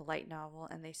 star, the light novel,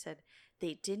 and they said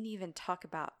they didn't even talk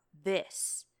about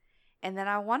this. And then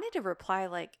I wanted to reply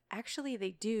like, actually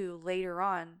they do later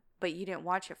on, but you didn't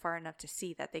watch it far enough to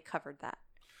see that they covered that.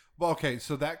 Well, okay,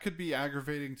 so that could be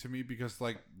aggravating to me because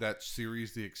like that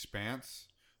series, The Expanse,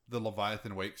 the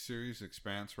Leviathan Wake series,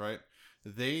 Expanse, right?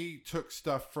 They took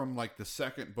stuff from like the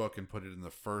 2nd book and put it in the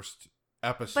 1st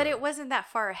episode. But it wasn't that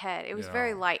far ahead. It was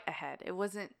very light ahead. It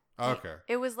wasn't. Okay.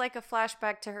 It was like a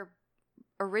flashback to her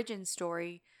origin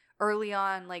story early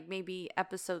on, like maybe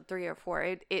episode 3 or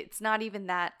 4. It's not even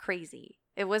that crazy.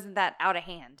 It wasn't that out of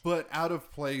hand. But out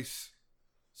of place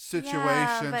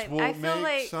situations will make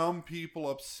like, some people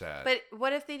upset. But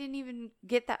what if they didn't even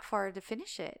get that far to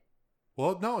finish it?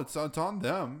 Well, no, it's on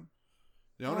them.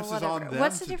 The onus is on them.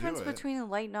 What's the difference between a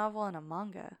light novel and a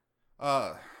manga?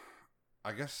 I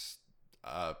guess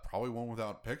probably one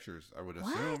without pictures, I would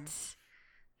assume.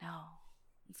 No,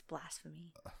 it's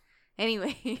blasphemy.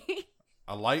 Anyway.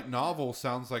 A light novel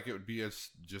sounds like it would be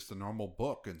just a normal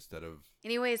book instead of...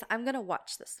 Anyways, I'm going to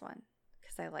watch this one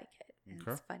because I like it. And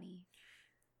It's funny.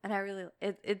 And I really...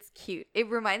 It's cute. It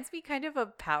reminds me kind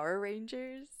of Power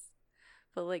Rangers.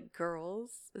 but like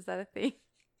girls. Is that a thing?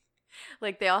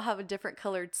 Like they all have a different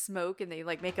colored smoke and they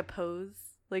like make a pose.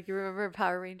 Like you remember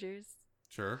Power Rangers?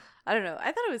 Sure. I don't know.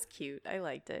 I thought it was cute. I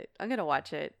liked it. I'm going to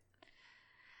watch it.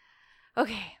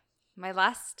 Okay. My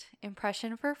last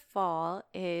impression for fall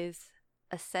is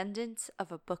Ascendance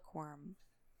of a Bookworm.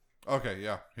 Okay,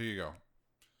 yeah. Here you go.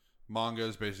 Manga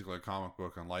is basically a comic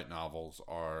book, and light novels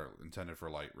are intended for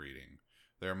light reading.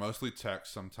 They are mostly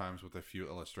text, sometimes with a few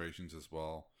illustrations as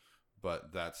well,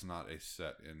 but that's not a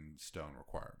set in stone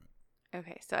requirement.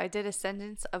 Okay, so I did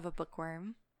Ascendance of a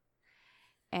Bookworm,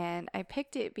 and I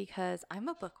picked it because I'm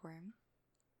a bookworm,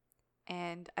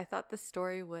 and I thought the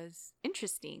story was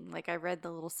interesting. Like, I read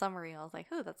the little summary, I was like,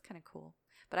 oh, that's kind of cool.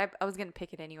 But I was going to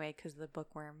pick it anyway because of the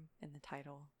bookworm in the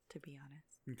title, to be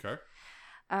honest. Okay.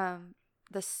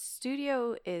 The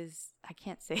studio is, I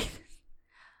can't say this,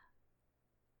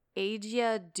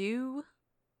 Agia Do,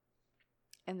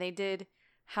 and they did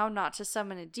How Not to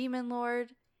Summon a Demon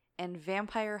Lord and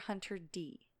Vampire Hunter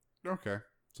D. Okay.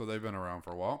 So they've been around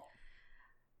for a while.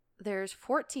 There's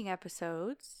 14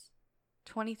 episodes,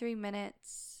 23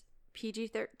 minutes,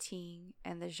 PG-13,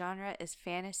 and the genre is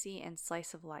fantasy and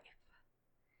slice of life.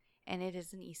 And it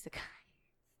is an isekai.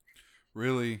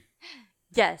 Really?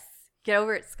 Yes. Get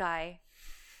over it, Sky.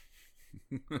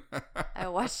 I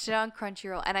watched it on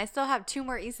Crunchyroll, and I still have 2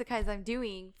 more isekais I'm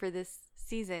doing for this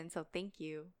season, so thank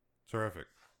you. Terrific.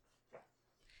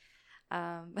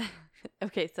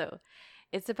 Okay, so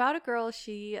it's about a girl.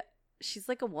 She's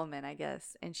like a woman, I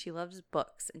guess, and she loves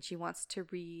books, and she wants to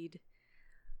read,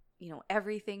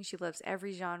 everything. She loves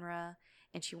every genre,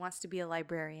 and she wants to be a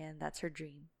librarian. That's her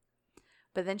dream.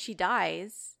 But then she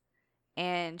dies,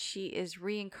 and she is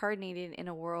reincarnated in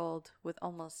a world with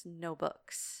almost no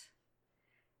books.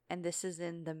 And this is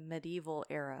in the medieval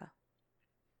era.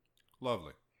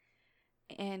 Lovely.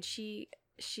 And she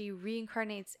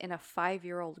reincarnates in a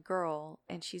 5-year-old girl,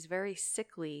 and she's very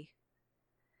sickly.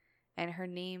 And her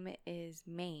name is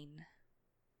Maine,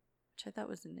 which I thought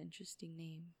was an interesting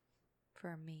name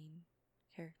for a main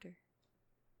character.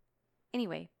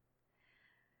 Anyway,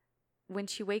 when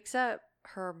she wakes up,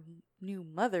 her new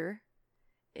mother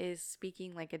is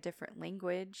speaking like a different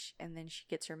language, and then she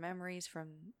gets her memories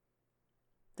from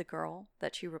the girl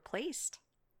that she replaced.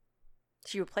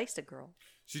 She replaced a girl.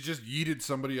 She just yeeted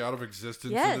somebody out of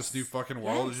existence Yes. in this new fucking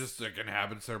world. Yes. It just like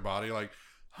inhabits their body. Like,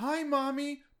 hi,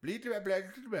 mommy. Blah, blah, blah,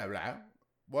 blah, blah.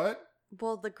 What?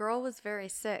 Well, the girl was very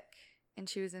sick, and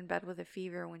she was in bed with a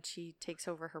fever when she takes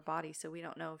over her body, so we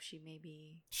don't know if she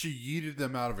maybe... She yeeted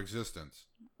them out of existence.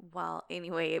 Well,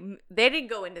 anyway, they didn't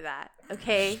go into that,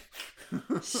 okay?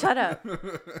 Shut up.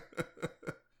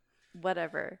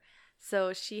 Whatever.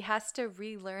 So she has to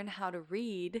relearn how to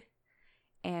read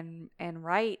and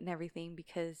write and everything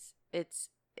because it's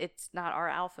not our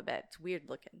alphabet. It's weird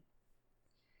looking.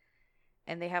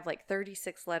 And they have like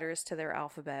 36 letters to their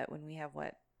alphabet when we have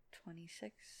what?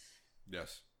 26?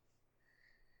 Yes.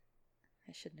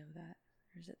 I should know that.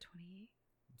 Or is it 28?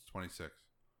 It's 26.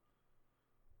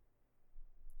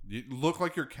 You look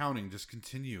like you're counting. Just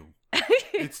continue.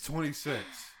 It's 26.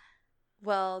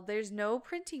 Well, there's no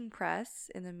printing press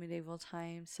in the medieval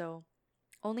time, so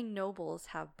only nobles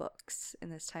have books in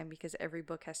this time because every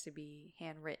book has to be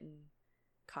handwritten,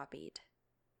 copied.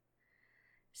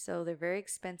 So they're very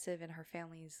expensive, and her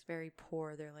family's very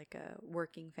poor. They're like a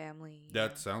working family.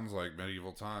 That sounds like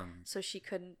medieval times. So she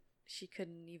couldn't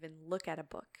even look at a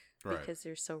book Right. because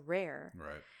they're so rare.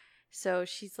 Right. So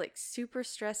she's like super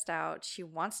stressed out. She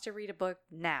wants to read a book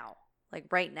now, like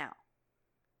right now.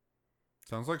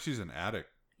 Sounds like she's an addict.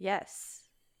 Yes.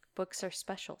 Books are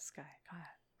special, Sky. God.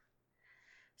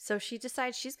 So she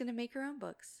decides she's going to make her own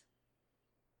books.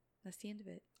 That's the end of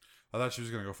it. I thought she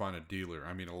was going to go find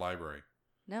a library.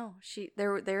 No,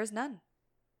 there is none.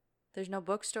 There's no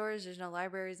bookstores, there's no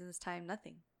libraries in this time,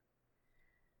 nothing.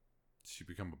 Did she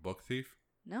become a book thief?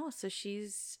 No, so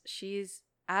she's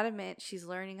adamant she's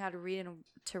learning how to read and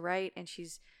to write, and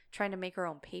she's trying to make her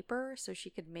own paper so she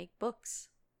could make books.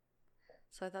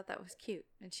 So I thought that was cute.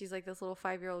 And she's like this little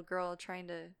 5-year-old girl trying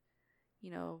to,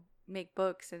 make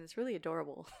books, and it's really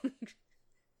adorable.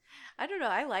 I don't know,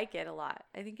 I like it a lot.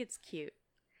 I think it's cute.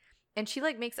 And she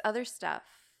like makes other stuff.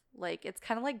 Like it's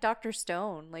kind of like Dr.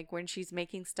 Stone, like when she's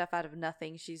making stuff out of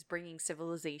nothing, she's bringing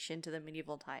civilization to the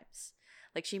medieval times.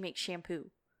 Like she makes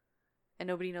shampoo, and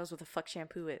nobody knows what the fuck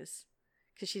shampoo is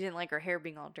because she didn't like her hair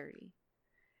being all dirty.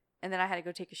 And then I had to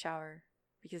go take a shower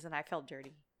because then I felt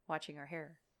dirty watching her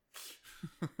hair.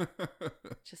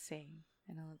 Just saying.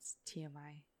 I know it's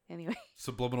TMI. Anyway.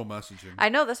 Subliminal messaging. I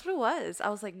know, that's what it was. I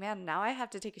was like, man, now I have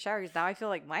to take a shower because now I feel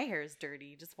like my hair is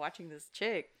dirty just watching this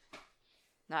chick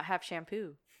not have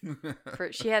shampoo.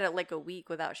 She had it like a week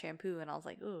without shampoo, and I was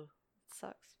like, ooh, it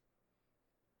sucks.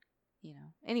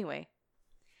 Anyway,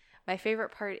 my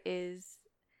favorite part is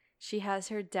she has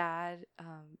her dad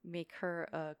make her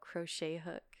a crochet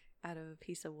hook out of a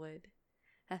piece of wood.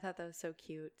 I thought that was so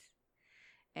cute.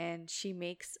 And she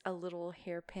makes a little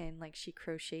hairpin, like she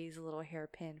crochets a little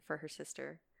hairpin for her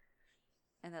sister.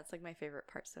 And that's like my favorite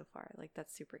part so far. Like,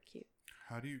 that's super cute.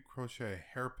 How do you crochet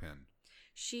a hairpin?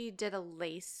 She did a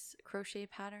lace crochet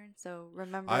pattern. So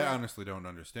remember, I honestly don't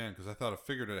understand, because I thought I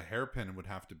figured a hairpin would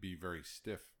have to be very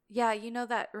stiff. yeah,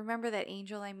 remember that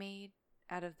angel I made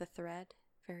out of the thread?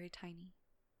 Very tiny.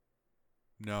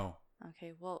 No.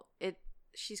 Okay, well,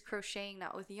 she's crocheting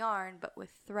not with yarn, but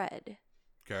with thread.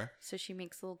 Okay. So she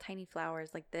makes little tiny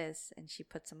flowers like this, and she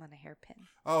puts them on a hairpin.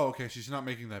 Oh, okay. She's not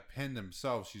making that pin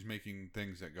themselves. She's making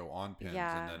things that go on pins,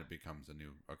 Yeah. and then it becomes a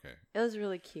new. Okay. It was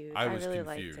really cute. I was really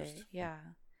confused. liked it. Yeah.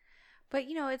 But,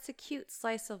 it's a cute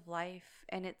slice of life,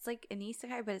 and it's like an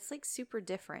isekai, but it's like super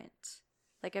different.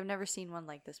 Like, I've never seen one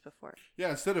like this before.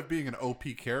 Yeah, instead of being an OP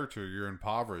character, you're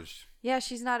impoverished. Yeah,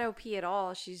 she's not OP at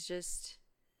all. She's just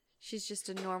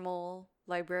a normal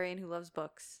librarian who loves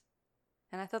books.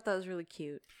 And I thought that was really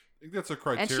cute. I think that's a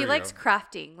criteria. And she likes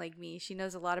crafting like me. She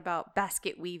knows a lot about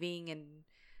basket weaving and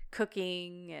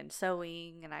cooking and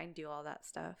sewing, and I do all that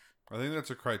stuff. I think that's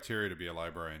a criteria to be a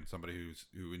librarian, somebody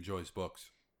who enjoys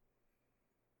books.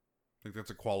 I think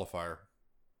that's a qualifier.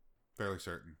 Fairly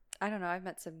certain. I don't know. I've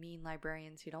met some mean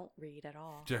librarians who don't read at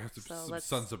all. Yeah, some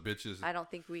sons of bitches. I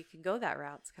don't think we can go that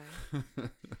route, Sky.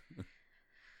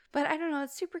 But I don't know.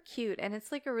 It's super cute, and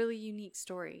it's like a really unique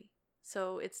story.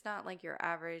 So it's not like your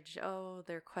average,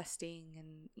 they're questing,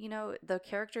 and, the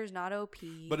character's not OP.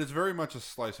 But it's very much a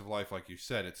slice of life, like you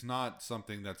said. It's not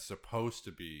something that's supposed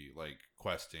to be, like,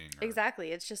 questing.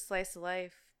 Exactly. It's just slice of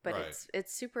life, but Right.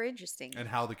 it's super interesting. And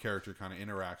how the character kind of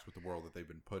interacts with the world that they've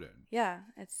been put in. Yeah,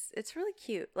 it's really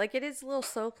cute. Like, it is a little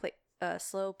slow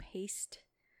paced,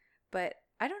 but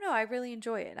I don't know. I really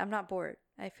enjoy it. I'm not bored.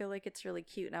 I feel like it's really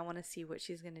cute, and I want to see what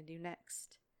she's going to do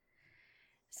next.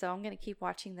 So I'm going to keep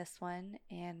watching this one,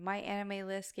 and my anime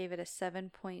list gave it a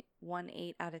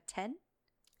 7.18 out of 10.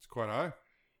 It's quite high.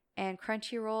 And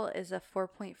Crunchyroll is a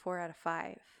 4.4 out of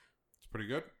 5. It's pretty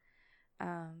good.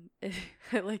 I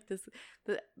like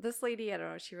this lady, I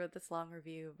don't know, she wrote this long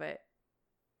review, but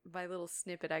my little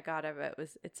snippet I got of it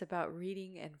was, it's about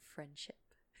reading and friendship.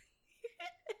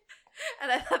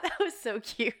 And I thought that was so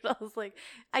cute. I was like,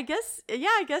 I guess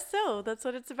so. That's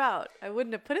what it's about. I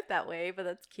wouldn't have put it that way, but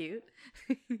that's cute.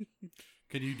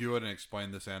 Can you do it and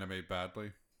explain this anime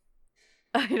badly?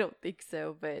 I don't think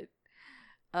so, but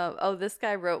this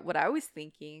guy wrote what I was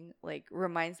thinking, like,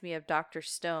 reminds me of Dr.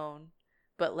 Stone,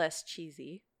 but less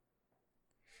cheesy.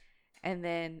 And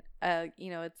then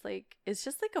it's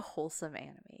just like a wholesome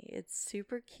anime. It's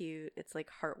super cute. It's like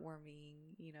heartwarming,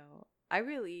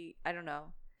 I don't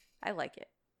know. I like it.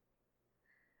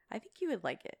 I think you would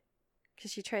like it.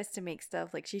 Because she tries to make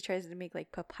stuff, like she tries to make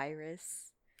like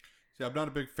papyrus. See, I'm not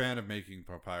a big fan of making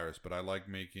papyrus, but I like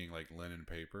making like linen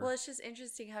paper. Well, it's just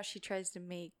interesting how she tries to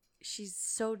make, she's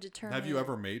so determined. Have you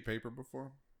ever made paper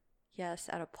before? Yes,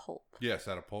 out of pulp. Yes,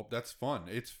 out of pulp. That's fun.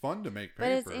 It's fun to make paper.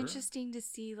 But it's interesting to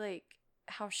see like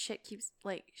how shit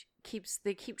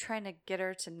they keep trying to get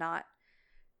her to not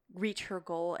reach her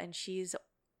goal, and she's,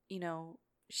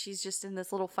 she's just in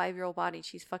this little 5-year-old body.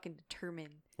 She's fucking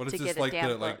determined to get a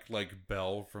damn book. like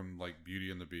Belle from like Beauty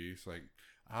and the Beast, like,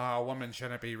 a woman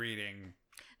shouldn't be reading.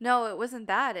 No, it wasn't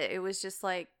that. It was just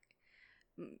like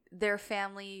their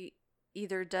family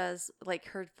either does, like,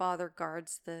 her father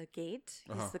guards the gate.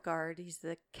 He's the guard. He's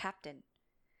the captain.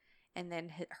 And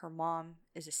then her mom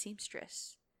is a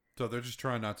seamstress. So they're just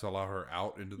trying not to allow her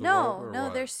out into the world? No,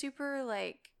 they're super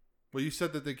like. Well, you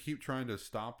said that they keep trying to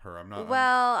stop her. I'm not.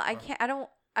 Well, I can't. I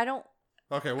don't.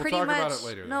 Okay, we'll talk about it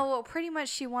later. No, well, pretty much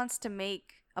she wants to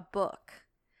make a book.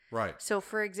 Right. So,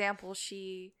 for example,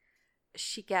 she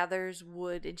gathers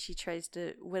wood and she tries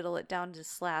to whittle it down to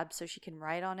slabs so she can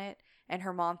write on it, and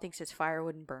her mom thinks it's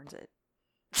firewood and burns it.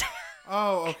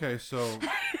 Oh, okay. So,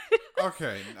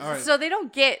 okay, all right. So they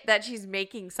don't get that she's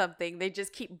making something. They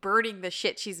just keep burning the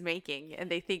shit she's making, and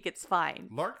they think it's fine.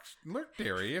 Look,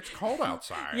 dearie, it's cold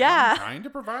outside. Yeah. I'm trying to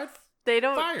provide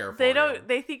fire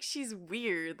They think she's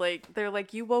weird. Like, they're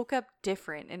like, you woke up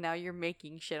different and now you're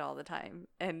making shit all the time.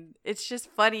 And it's just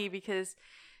funny because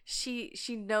she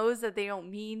knows that they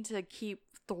don't mean to keep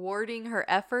thwarting her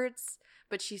efforts,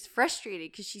 but she's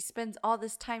frustrated because she spends all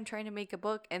this time trying to make a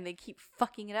book and they keep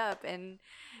fucking it up. And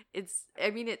it's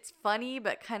funny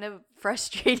but kind of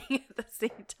frustrating at the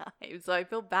same time. So I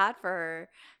feel bad for her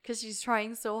because she's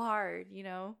trying so hard,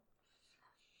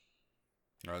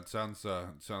 It sounds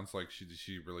like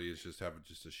she really is just having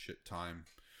just a shit time.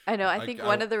 I know. I think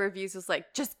one of the reviews was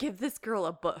like, "Just give this girl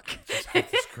a book." Just give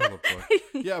this girl a book.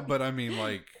 Yeah, but I mean,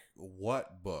 like,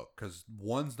 what book? Because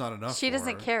one's not enough. She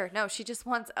doesn't care. No, she just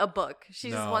wants a book.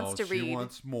 She just wants to read. She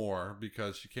wants more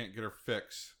because she can't get her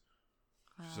fix.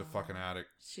 She's a fucking addict.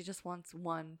 She just wants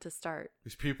one to start.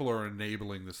 These people are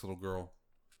enabling this little girl.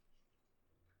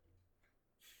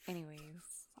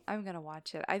 Anyways, I'm gonna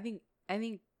watch it. I think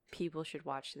people should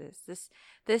watch this.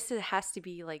 This has to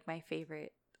be like my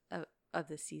favorite of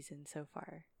the season so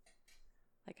far.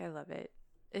 Like, I love it.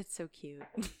 It's so cute.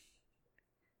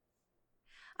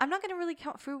 I'm not gonna really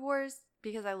count Food Wars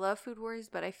because I love Food Wars,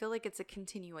 but I feel like it's a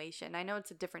continuation. I know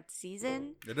it's a different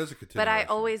season. It is a continuation. But I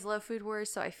always love Food Wars,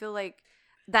 so I feel like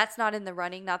that's not in the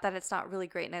running. Not that it's not really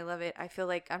great and I love it. I feel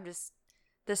like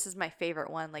this is my favorite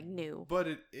one, like, new. But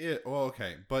it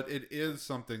is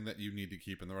something that you need to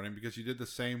keep in the running because you did the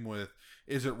same with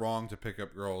Is It Wrong to Pick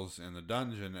Up Girls in the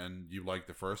Dungeon, and you liked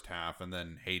the first half and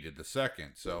then hated the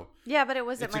second. So yeah, but it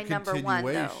wasn't my number one,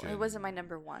 though. It wasn't my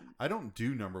number one. I don't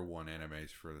do number one animes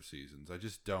for the seasons. I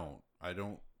just don't. I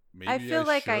don't. Maybe I feel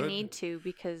like should. I need to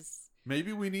because...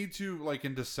 Maybe we need to, like,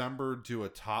 in December, do a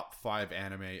top 5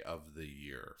 anime of the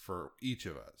year for each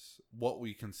of us. What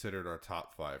we considered our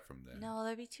top 5 from then. No,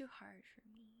 that'd be too hard for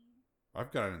me.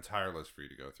 I've got an entire list for you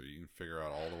to go through. You can figure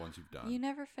out all the ones you've done. You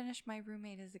never finished My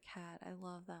Roommate is a Cat. I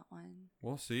love that one.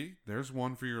 Well, see, there's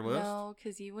one for your list. No,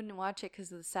 because you wouldn't watch it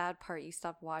because of the sad part. You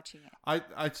stopped watching it.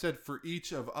 I said for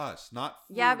each of us, not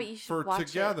for, yeah, but you should for watch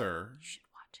together. It. You should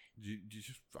watch it.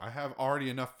 I have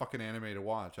already enough fucking anime to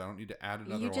watch. I don't need to add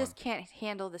another one. You just can't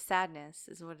handle the sadness,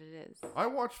 is what it is. I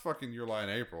watched fucking Your Lie in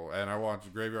April, and I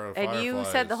watched Graveyard of Fireflies. And you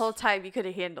said the whole time you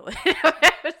couldn't handle it.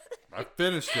 I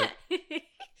finished it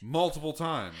multiple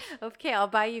times. Okay, I'll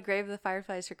buy you Grave of the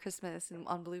Fireflies for Christmas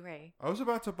on Blu-ray. I was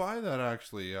about to buy that,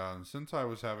 actually. Since I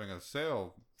was having a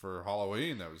sale for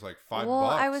Halloween, that was like $5. Well,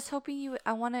 I was hoping you...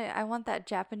 I want that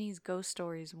Japanese Ghost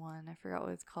Stories one. I forgot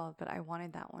what it's called, but I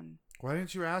wanted that one. Why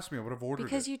didn't you ask me? I would have ordered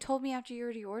because it. you told me after you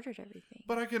already ordered everything.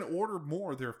 But I can order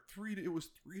more. It was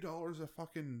 $3 a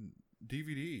fucking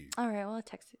DVD. All right, well, I'll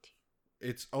text it to you.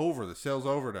 It's over. The sale's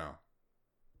over now.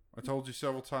 I told you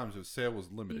several times the sale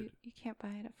was limited. You can't buy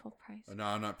it at full price. No,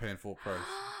 I'm not paying full price.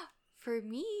 For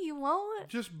me, you won't?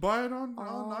 Just buy it on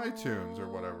iTunes or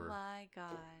whatever. Oh my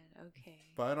god. Okay.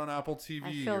 Buy it on Apple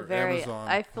TV Amazon.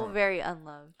 I feel very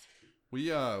unloved.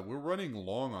 We're running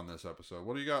long on this episode.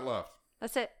 What do you got left?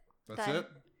 That's it. That's it?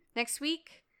 Next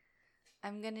week,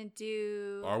 I'm going to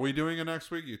do... Are we doing it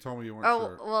next week? You told me you weren't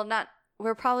sure. Oh, well, not...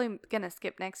 We're probably going to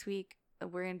skip next week.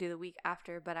 We're going to do the week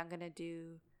after, but I'm going to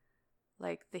do,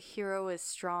 like, the hero is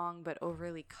strong but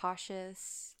overly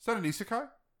cautious. Is that an isekai?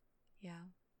 Yeah.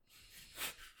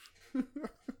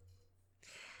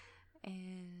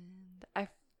 And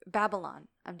Babylon.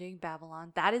 I'm doing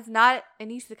Babylon. That is not an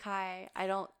isekai, I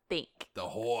don't think. The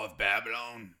Whore of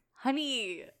Babylon.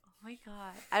 Honey... Oh my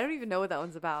god. I don't even know what that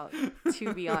one's about,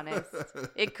 to be honest.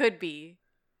 It could be.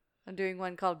 I'm doing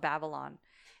one called Babylon.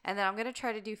 And then I'm going to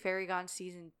try to do Fairy Gone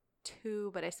Season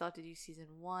 2, but I still have to do Season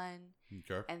 1.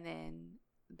 Okay. And then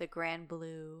the Grand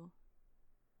Blue,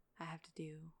 I have to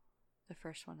do the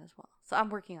first one as well. So I'm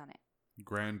working on it.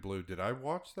 Grand Blue. Did I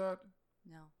watch that?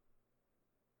 No.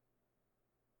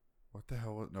 What the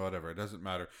hell? No, whatever. It doesn't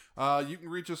matter. You can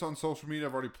reach us on social media.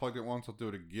 I've already plugged it once. I'll do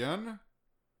it again.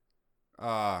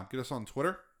 Get us on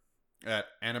Twitter at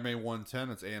Anime110.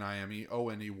 That's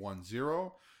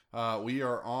ANIMEONE10. We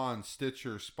are on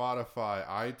Stitcher, Spotify,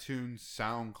 iTunes,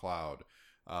 SoundCloud.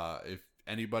 If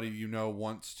anybody you know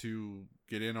wants to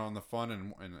get in on the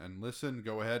fun and listen,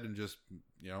 go ahead and just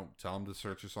tell them to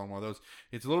search us on one of those.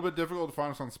 It's a little bit difficult to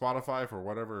find us on Spotify for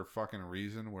whatever fucking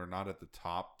reason. We're not at the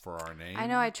top for our name. I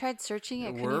know. I tried searching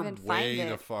it, couldn't even find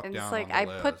it. And it's like I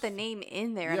put the name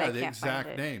in there and I can't find it. Yeah, the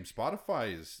exact name.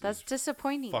 Spotify is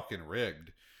disappointing. Fucking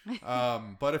rigged.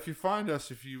 But if you find us,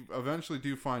 if you eventually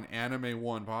do find Anime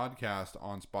One Podcast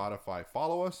on Spotify,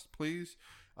 follow us, please.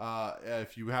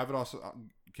 If you have it, also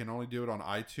can only do it on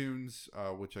iTunes,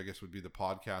 which I guess would be the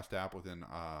podcast app within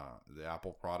the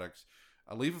Apple products.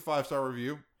 Leave a 5-star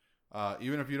review.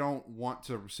 Even if you don't want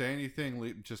to say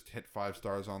anything, just hit 5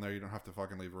 stars on there. You don't have to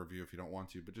fucking leave a review if you don't want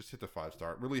to, but just hit the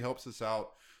 5-star. It really helps us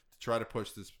out to try to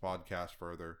push this podcast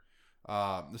further.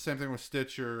 The same thing with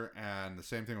Stitcher and the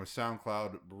same thing with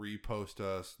SoundCloud. Repost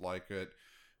us, like it,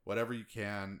 whatever you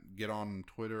can. Get on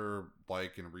Twitter,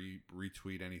 like and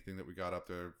retweet anything that we got up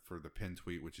there for the pin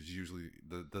tweet, which is usually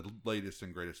the latest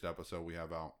and greatest episode we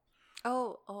have out.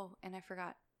 Oh, and I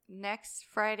forgot. Next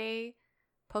Friday,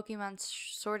 Pokemon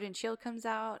Sword and Shield comes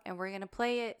out, and we're going to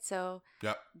play it. So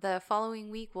Yep. the following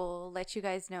week, we'll let you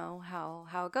guys know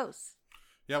how it goes.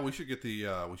 Yeah, we should get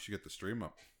the stream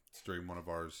up. Stream one of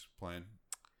ours playing.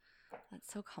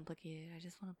 That's so complicated. I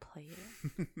just want to play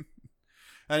it.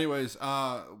 Anyways,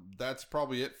 that's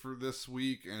probably it for this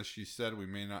week. As she said, we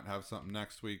may not have something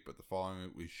next week, but the following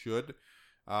week we should.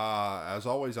 As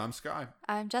always, I'm Sky.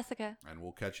 I'm Jessica. And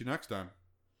we'll catch you next time.